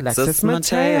is Alexis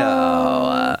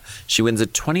Mateo. She wins a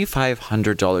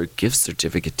 $2,500 gift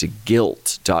certificate to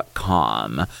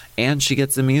Gilt.com, and she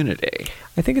gets immunity.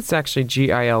 I think it's actually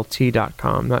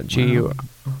GILT.com, not GU,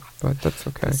 but that's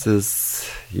okay. This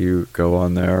is, you go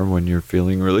on there when you're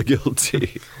feeling really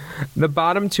guilty. The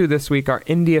bottom two this week are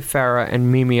India Farah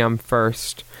and Mimi I'm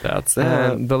First. That's it.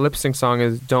 And the lip sync song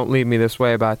is Don't Leave Me This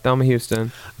Way by Thelma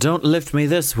Houston. Don't lift me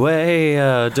this way.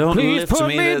 Don't Please lift put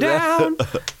me down.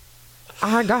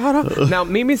 I gotta. Now,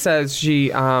 Mimi says she,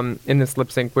 in this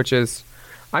lip sync, which is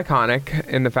iconic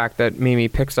in the fact that Mimi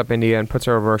picks up India and puts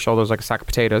her over her shoulders like a sack of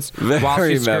potatoes while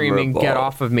she's screaming, "Get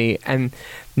off of me." And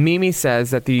Mimi says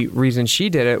that the reason she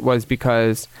did it was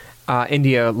because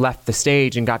India left the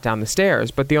stage and got down the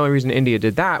stairs. But the only reason India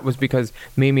did that was because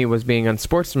Mimi was being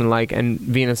unsportsmanlike and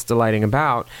Venus delighting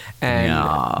about and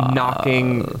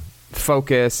knocking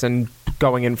focus and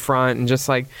going in front and just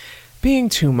like being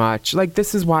too much. Like,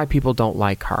 this is why people don't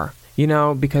like her, you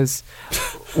know, because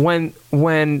when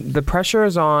the pressure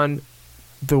is on,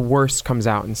 the worst comes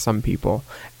out in some people.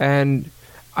 And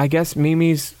I guess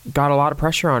Mimi's got a lot of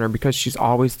pressure on her because she's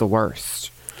always the worst.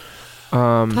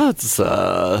 That's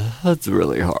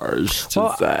really harsh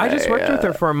to say. I just worked with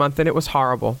her for a month and it was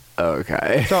horrible.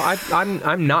 Okay. So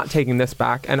I'm not taking this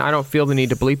back, and I don't feel the need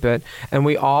to bleep it. And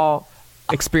we all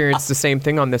experienced the same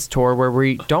thing on this tour where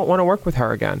we don't want to work with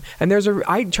her again. And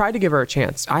I tried to give her a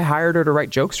chance. I hired her to write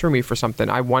jokes for me for something.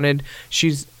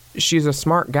 She's a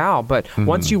smart gal, but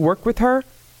once you work with her,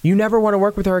 you never want to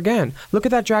work with her again. Look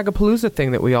at that Dragapalooza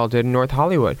thing that we all did in North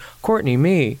Hollywood. Courtney,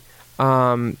 me,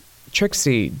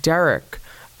 Trixie, Derek,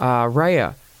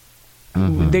 Rhea.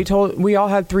 We all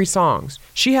had 3 songs.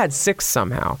 She had 6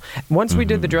 somehow. Once we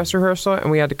did the dress rehearsal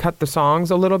and we had to cut the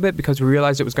songs a little bit because we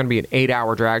realized it was going to be an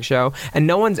 8-hour drag show, and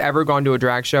no one's ever gone to a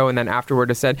drag show and then afterward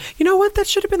has said, you know what, that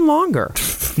should have been longer.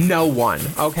 No one,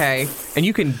 okay? And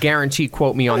you can guarantee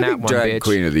quote me on that one, drag bitch.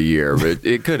 Queen of the Year, but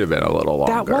it could have been a little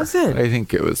longer. That wasn't. I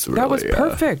think it was really... That was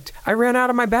perfect. I ran out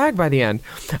of my bag by the end.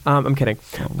 I'm kidding.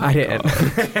 I didn't.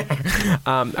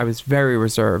 I was very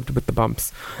reserved with the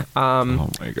bumps. Oh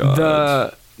my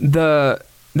God.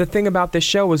 The thing about this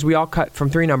show was we all cut from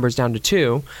 3 numbers down to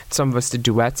 2. Some of us did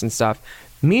duets and stuff.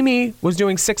 Mimi was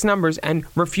doing 6 numbers and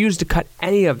refused to cut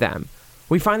any of them.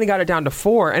 We finally got it down to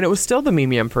 4, and it was still the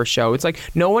Mimi M First show. It's like,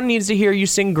 no one needs to hear you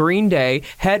sing Green Day,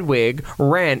 Hedwig,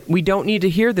 Rent. We don't need to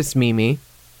hear this, Mimi.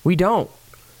 We don't.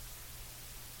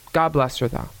 God bless her,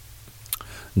 though.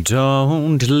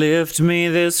 Don't lift me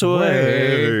this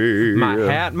way. My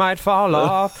hat might fall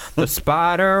off. The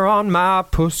spider on my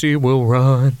pussy will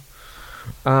run.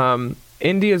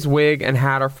 India's wig and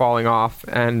hat are falling off,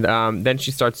 and then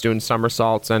she starts doing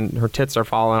somersaults and her tits are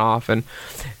falling off, and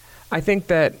I think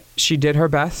that she did her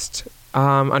best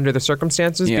under the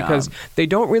circumstances because they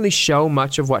don't really show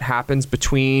much of what happens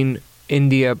between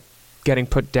India getting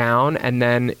put down and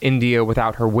then India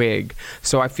without her wig.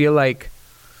 So I feel like,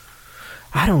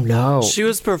 I don't know. She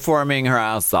was performing her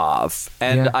ass off.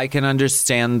 And I can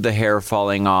understand the hair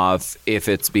falling off if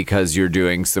it's because you're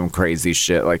doing some crazy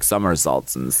shit like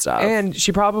somersaults and stuff. And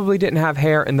she probably didn't have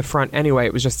hair in the front anyway.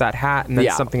 It was just that hat and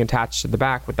then something attached to the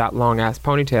back with that long ass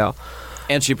ponytail.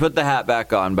 And she put the hat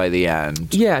back on by the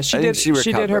end. Yeah, she did. She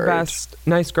did her best.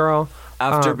 Nice girl.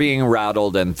 After being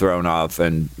rattled and thrown off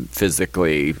and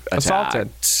physically assaulted.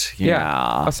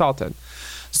 Yeah. Assaulted.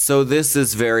 So this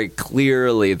is very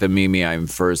clearly the Mimi I'm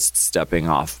first stepping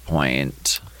off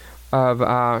point. Of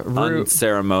Rue.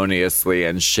 Unceremoniously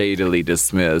and shadily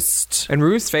dismissed. And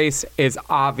Rue's face is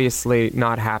obviously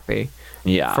not happy.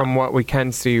 Yeah. From what we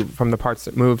can see from the parts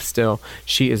that move still.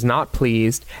 She is not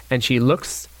pleased, and she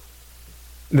looks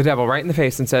the devil right in the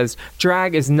face and says,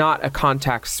 drag is not a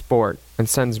contact sport, and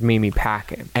sends Mimi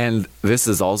packing. And this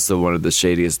is also one of the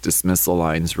shadiest dismissal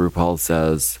lines. RuPaul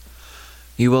says,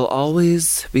 "You will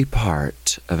always be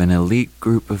part of an elite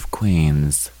group of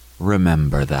queens.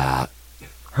 Remember that."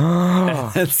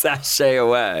 And sashay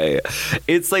away.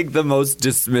 It's like the most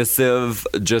dismissive,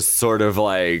 just sort of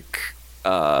like...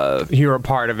 you're a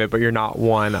part of it, but you're not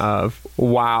one of.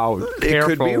 Wow, it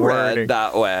could be wording. read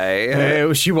that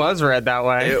way. She was read that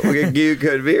way. You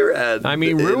could be read. I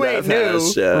mean, Rue ain't new.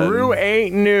 Rue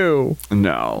ain't new.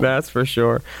 No, that's for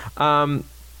sure.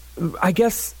 I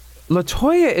guess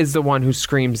LaToya is the one who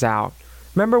screams out.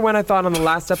 Remember when I thought on the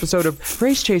last episode of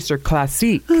Race Chaser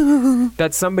Classique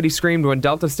that somebody screamed when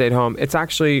Delta stayed home? It's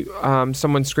actually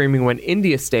someone screaming when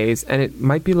India stays, and it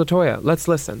might be LaToya. Let's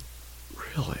listen.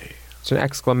 Really? It's an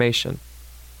exclamation.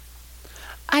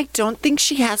 I don't think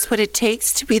she has what it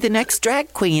takes to be the next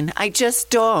drag queen. I just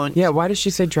don't. Yeah, why does she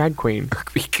say drag queen?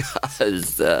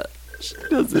 Because she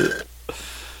doesn't.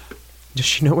 Does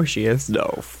she know where she is? No.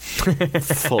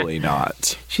 Fully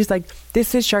not. She's like,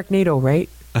 this is Sharknado, right?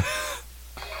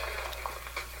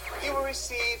 You will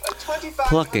receive a $25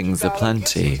 Pluckings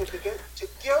aplenty. gift certificate to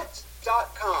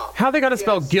guilt.com. How are they going to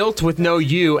spell guilt with no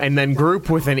U and then group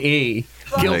with an E?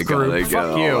 Guilt group.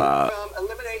 Fuck you.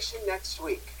 Elimination next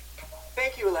week.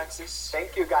 Thank you, Alexis.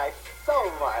 Thank you, guys,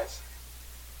 so much.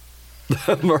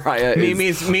 Mariah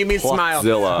Mimi's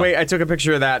smile. Wait, I took a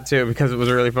picture of that too because it was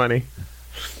really funny.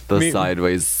 The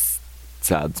sideways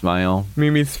sad smile.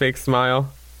 Mimi's fake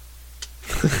smile.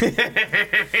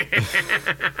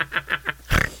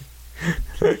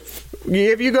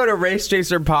 If you go to Race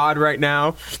Chaser Pod right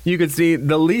now, you could see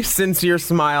the least sincere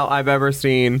smile I've ever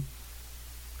seen.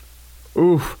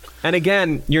 Ooh. And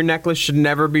again, your necklace should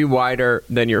never be wider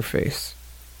than your face.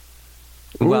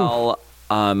 Ooh. Well,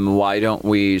 why don't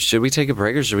we... Should we take a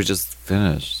break or should we just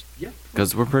finish? Yeah.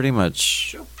 Because we're pretty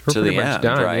much to the end,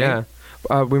 done, right? Yeah.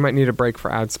 We might need a break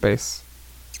for ad space.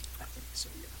 I think so,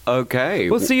 yeah. Okay.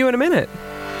 We'll see you in a minute.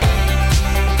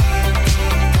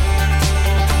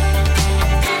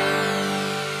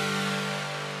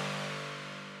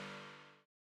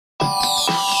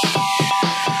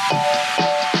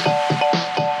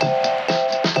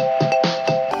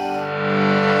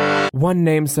 One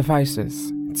name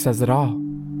suffices. It says it all.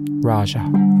 Raja.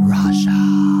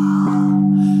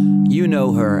 You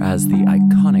know her as the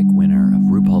iconic winner of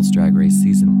RuPaul's Drag Race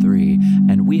Season 3,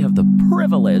 and we have the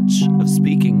privilege of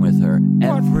speaking with her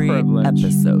every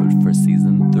episode for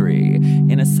Season 3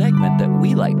 in a segment that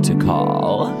we like to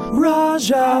call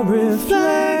Raja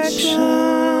Reflections.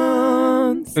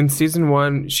 In Season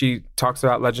 1, she talks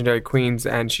about legendary queens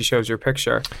and she shows your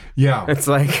picture. Yeah. It's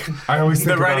like I always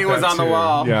think the writing was on the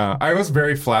wall. Yeah. I was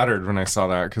very flattered when I saw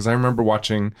that because I remember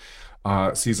watching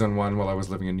Season 1 while I was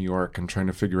living in New York and trying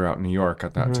to figure out New York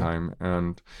at that time.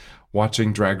 And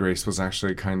watching Drag Race was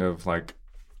actually kind of like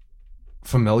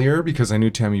familiar because I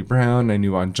knew Tammy Brown, I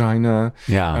knew Angina,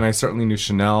 and I certainly knew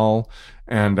Chanel.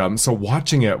 And so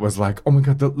watching it was like, oh my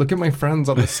God, look at my friends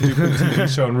on this stupid TV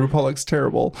show and RuPaul looks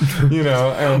terrible, you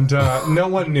know, and no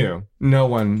one knew. No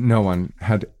one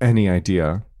had any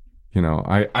idea. You know,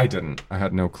 I didn't. I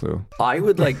had no clue. I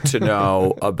would like to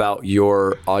know about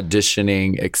your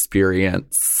auditioning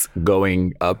experience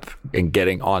going up and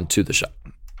getting onto the show.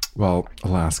 Well,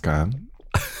 Alaska.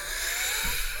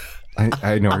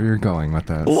 I know where you're going with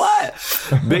this. What?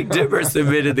 Big Dipper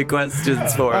submitted the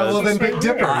questions for us. Well, then Big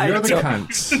Dipper, you're the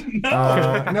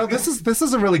cunt. No, this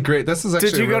is a really great. This is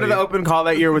actually. Did you go to the open call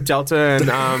that year with Delta and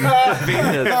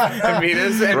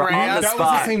Venus and Raya? That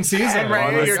was the same season. And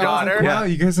Raya, your daughter. Like, wow,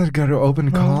 you guys had to go to open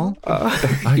call.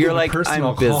 You're like,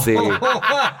 I'm busy.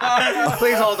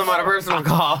 Please hold him on a personal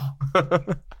call.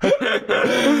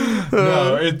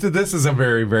 This is a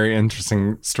very, very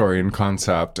interesting story and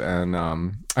concept, and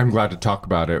I'm glad to talk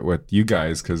about it with you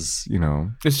guys because, you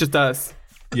know... It's just us.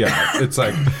 Yeah, it's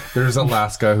like there's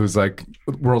Alaska, who's like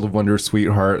World of Wonder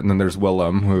sweetheart, and then there's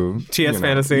Willem, who TS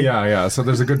Fantasy. Yeah. So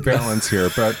there's a good balance here,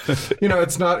 but you know,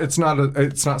 it's not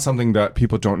something that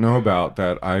people don't know about.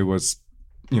 That I was,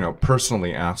 you know,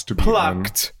 personally asked to be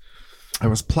plucked. I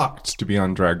was plucked to be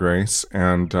on Drag Race,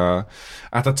 and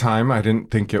at the time, I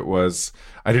didn't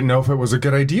know if it was a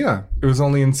good idea. It was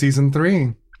only in season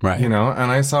 3. Right. You know,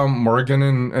 and I saw Morgan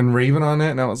and Raven on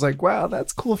it, and I was like, wow,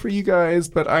 that's cool for you guys.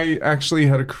 But I actually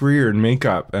had a career in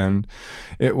makeup, and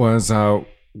it was a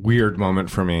weird moment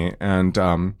for me. And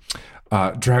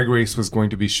Drag Race was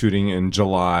going to be shooting in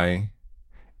July,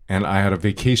 and I had a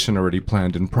vacation already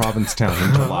planned in Provincetown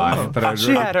in July.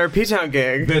 She had her P-Town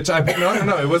gig.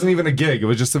 No, it wasn't even a gig. It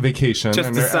was just a vacation.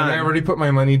 And I already put my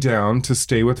money down to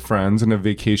stay with friends in a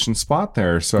vacation spot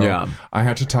there. So I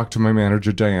had to talk to my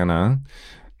manager, Diana.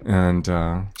 And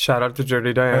shout out to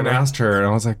Dirty Diana. And asked her, and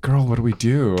I was like, girl, what do we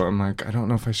do? I'm like, I don't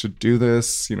know if I should do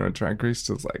this. You know, Drag Race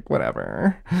was like,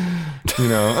 whatever. You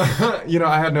know,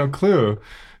 I had no clue.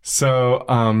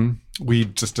 So we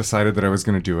just decided that I was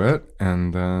going to do it,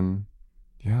 and then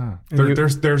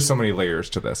there's so many layers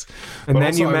to this. And but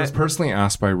then also, I was personally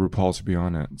asked by RuPaul to be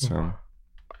on it. So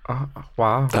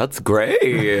wow, that's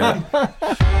great.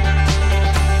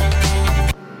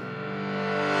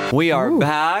 We are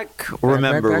back.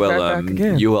 Remember, Willem,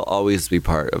 you will always be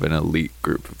part of an elite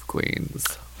group of queens.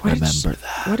 Remember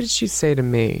that. What did she say to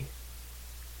me?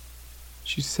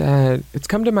 She said, it's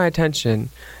come to my attention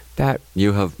that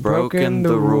you have broken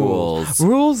the rules.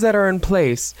 Rules that are in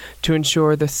place to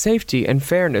ensure the safety and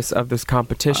fairness of this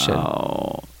competition.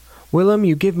 Oh. Willem,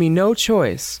 you give me no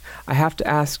choice. I have to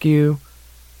ask you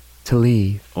to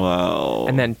leave. Wow.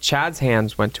 And then Chad's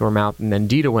hands went to her mouth, and then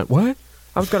Dita went, what?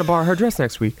 I was going to borrow her dress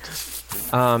next week.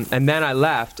 And then I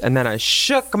left, and then I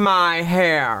shook my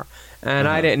hair. And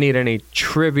I didn't need any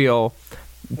trivial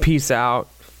peace out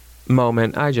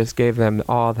moment. I just gave them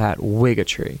all that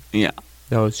wiggatry. Yeah.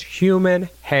 Those human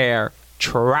hair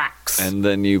tracks. And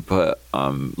then you put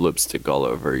lipstick all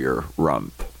over your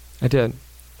rump. I did.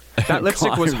 That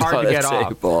lipstick was hard to get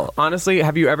off. Honestly,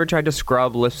 have you ever tried to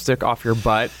scrub lipstick off your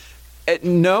butt?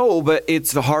 No, but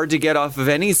it's hard to get off of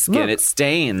any skin. Look, it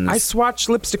stains. I swatched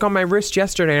lipstick on my wrist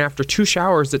yesterday, and after 2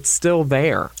 showers, it's still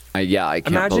there. I can't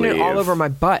Imagine believe. it all over my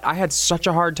butt. I had such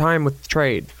a hard time with the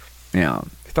trade. Yeah.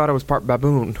 They thought I was part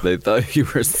baboon. They thought you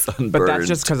were sunburned. But that's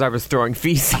just because I was throwing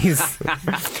feces.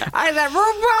 I said,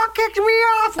 RuPaul kicked me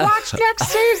off. Watch next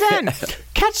season.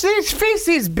 Catch these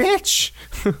feces, bitch.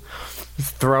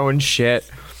 Just throwing shit.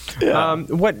 Yeah.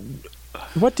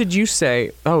 What did you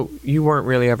say? Oh, you weren't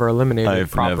really ever eliminated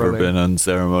properly. I've never been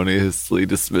unceremoniously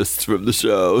dismissed from the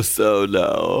show, so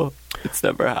no, it's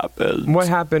never happened. What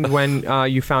happened when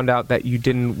you found out that you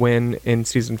didn't win in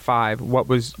season 5? What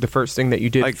was the first thing that you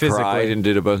did physically? I cried and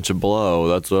did a bunch of blow.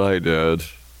 That's what I did.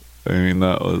 I mean,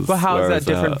 that was... Well, how is that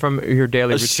different from your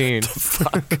daily routine?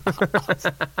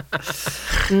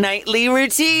 Nightly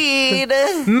routine.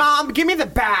 Mom, give me the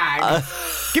bag.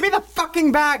 Give me the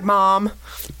fucking bag, Mom.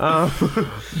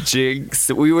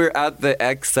 Jinx, we were at the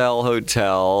XL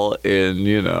Hotel in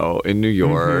New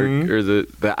York, or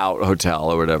the Out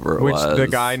Hotel or whatever it was. Which the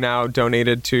guy now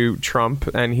donated to Trump,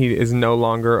 and he is no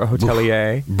longer a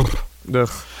hotelier. Ugh.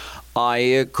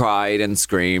 I cried and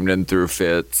screamed and threw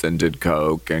fits and did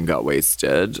coke and got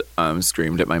wasted.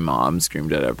 Screamed at my mom,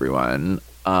 screamed at everyone.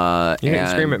 You didn't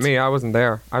scream at me. I wasn't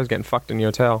there. I was getting fucked in the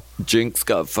hotel. Jinx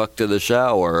got fucked in the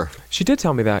shower. She did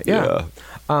tell me that, yeah.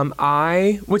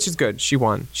 Which is good. She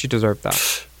won. She deserved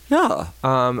that. Yeah.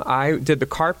 I did the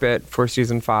carpet for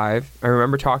season 5. I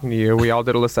remember talking to you. We all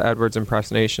did Alyssa Edwards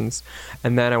impersonations.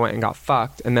 And then I went and got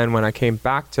fucked. And then when I came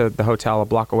back to the hotel, a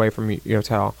block away from the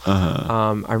hotel,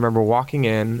 I remember walking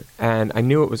in and I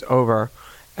knew it was over.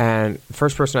 And the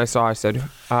first person I saw, I said,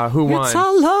 who won? It's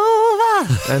all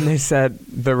over. And they said,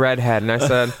 the redhead. And I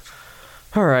said,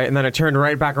 all right. And then I turned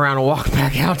right back around and walked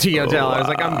back out to the hotel. I was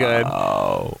like, I'm good.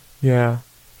 Yeah.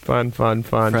 Fun.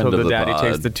 Until the daddy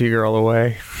takes the T-girl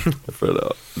away. Friend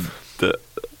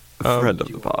of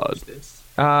the pod.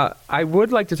 I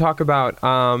would like to talk about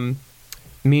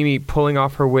Mimi pulling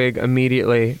off her wig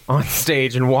immediately on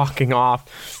stage and walking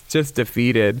off, just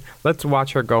defeated. Let's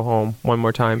watch her go home one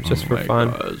more time, just for fun.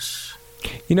 Gosh.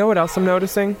 You know what else I'm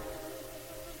noticing?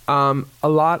 A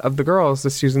lot of the girls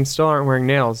this season still aren't wearing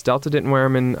nails. Delta didn't wear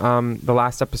them in the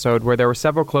last episode, where there were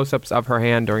several close-ups of her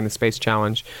hand during the Space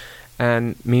Challenge.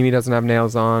 And Mimi doesn't have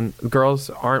nails on. The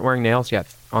girls aren't wearing nails yet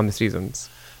on the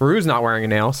seasons. Rue's not wearing a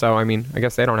nail, so, I mean, I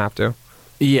guess they don't have to.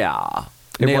 Yeah.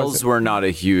 Nails were not a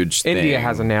huge thing. India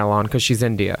has a nail on because she's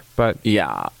India, but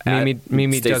yeah,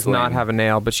 Mimi does not have a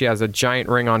nail, but she has a giant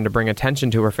ring on to bring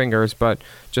attention to her fingers, but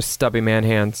just stubby man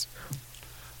hands.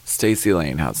 Stacey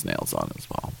Lane has nails on as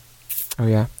well. Oh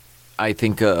yeah, I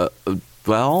think.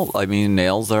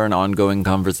 Nails are an ongoing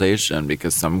conversation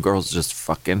because some girls just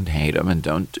fucking hate them and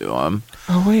don't do them.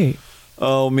 Oh wait.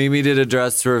 Oh, Mimi did a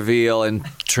dress reveal and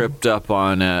tripped up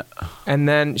on it. And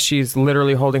then she's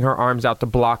literally holding her arms out to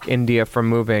block India from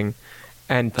moving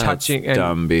and touching. And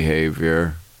dumb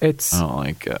behavior. I don't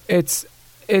like it.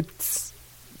 It's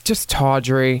just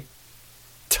tawdry.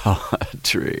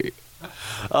 Tawdry.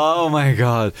 Oh my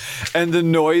God. And the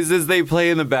noises they play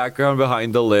in the background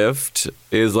behind the lift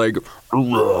is like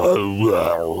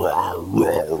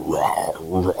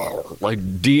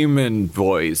demon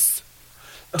voice.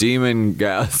 Demon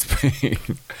gasping.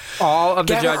 All of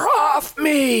the Get her off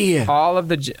me! All of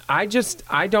the I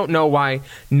don't know why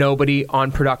nobody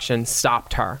on production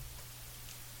stopped her.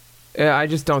 I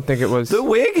just don't think it was. The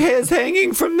wig is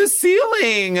hanging from the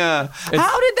ceiling. How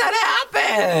did that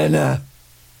happen?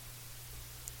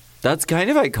 That's kind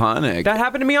of iconic. That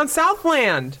happened to me on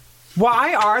Southland.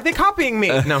 Why are they copying me?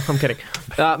 No, I'm kidding.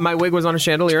 My wig was on a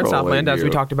chandelier in Southland, as we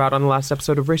talked about on the last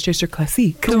episode of Race Chaser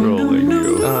Classique. Trolling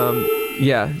you.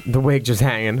 Yeah, the wig just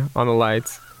hanging on the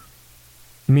lights.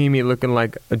 Mimi looking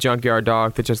like a junkyard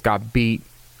dog that just got beat.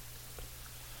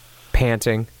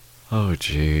 Panting. Oh,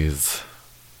 jeez.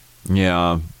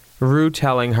 Yeah. Rue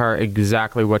telling her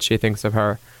exactly what she thinks of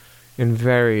her in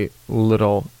very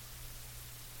little...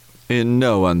 In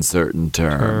no uncertain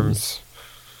terms.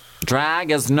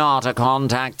 Drag is not a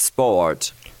contact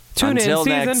sport. Tune Until in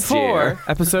next season 4, year.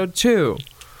 episode 2.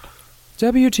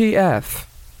 WTF.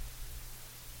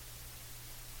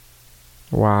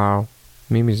 Wow.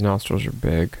 Mimi's nostrils are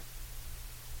big.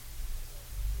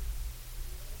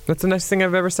 That's the nicest thing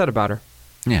I've ever said about her.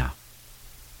 Yeah.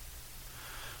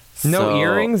 No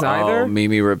earrings either?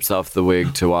 Mimi rips off the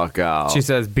wig to walk out. She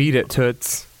says, beat it,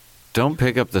 toots. Don't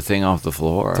pick up the thing off the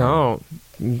floor. Don't.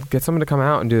 Get someone to come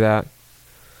out and do that.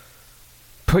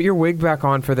 Put your wig back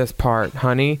on for this part,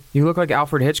 honey. You look like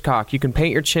Alfred Hitchcock. You can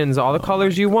paint your chins all the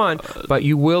colors you want, but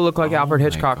you will look like Alfred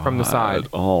Hitchcock from the side.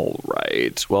 All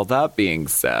right. Well, that being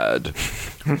said,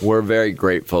 we're very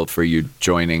grateful for you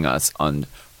joining us on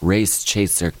Race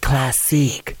Chaser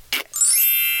Classique.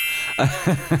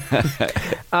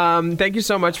 Thank you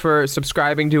so much for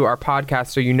subscribing to our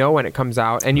podcast so you know when it comes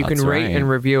out, and you can rate and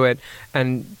review it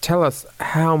and tell us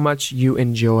how much you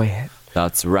enjoy it.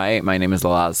 That's right. My name is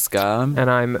Alaska. And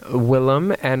I'm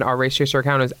Willem, and our Race Chaser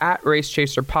account is at Race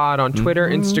Chaser Pod on Twitter,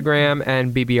 Instagram,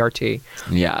 and BBRT.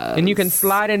 Yeah. And you can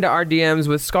slide into our DMs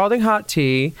with scalding hot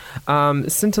tea,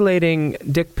 scintillating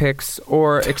dick pics,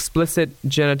 or explicit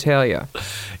genitalia.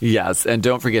 Yes, and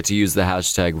don't forget to use the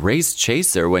hashtag Race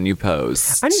Chaser when you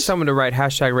post. I need someone to write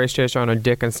hashtag Race Chaser on a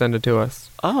dick and send it to us.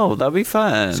 Oh, that'd be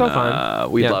fun. So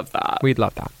fun. We'd love that. We'd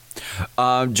love that.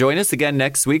 Join us again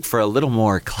next week for a little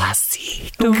more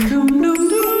classy.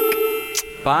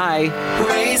 Bye.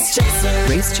 Race Chaser.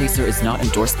 Race Chaser is not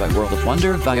endorsed by World of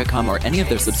Wonder, Viacom, or any of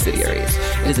their subsidiaries.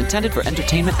 It is intended for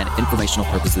entertainment and informational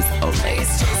purposes only.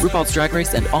 RuPaul's Drag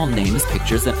Race and all names,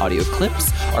 pictures, and audio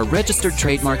clips are registered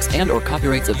trademarks and or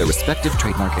copyrights of their respective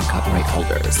trademark and copyright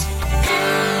holders.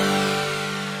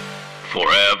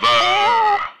 Forever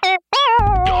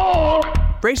Dog.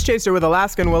 Race Chaser with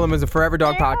Alaska and Willem is a Forever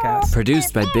Dog podcast.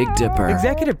 Produced by Big Dipper.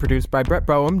 Executive produced by Brett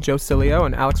Boehm, Joe Cilio,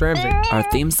 and Alex Ramsey. Our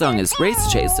theme song is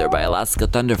Race Chaser by Alaska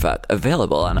Thunderfuck,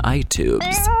 available on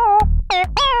iTunes.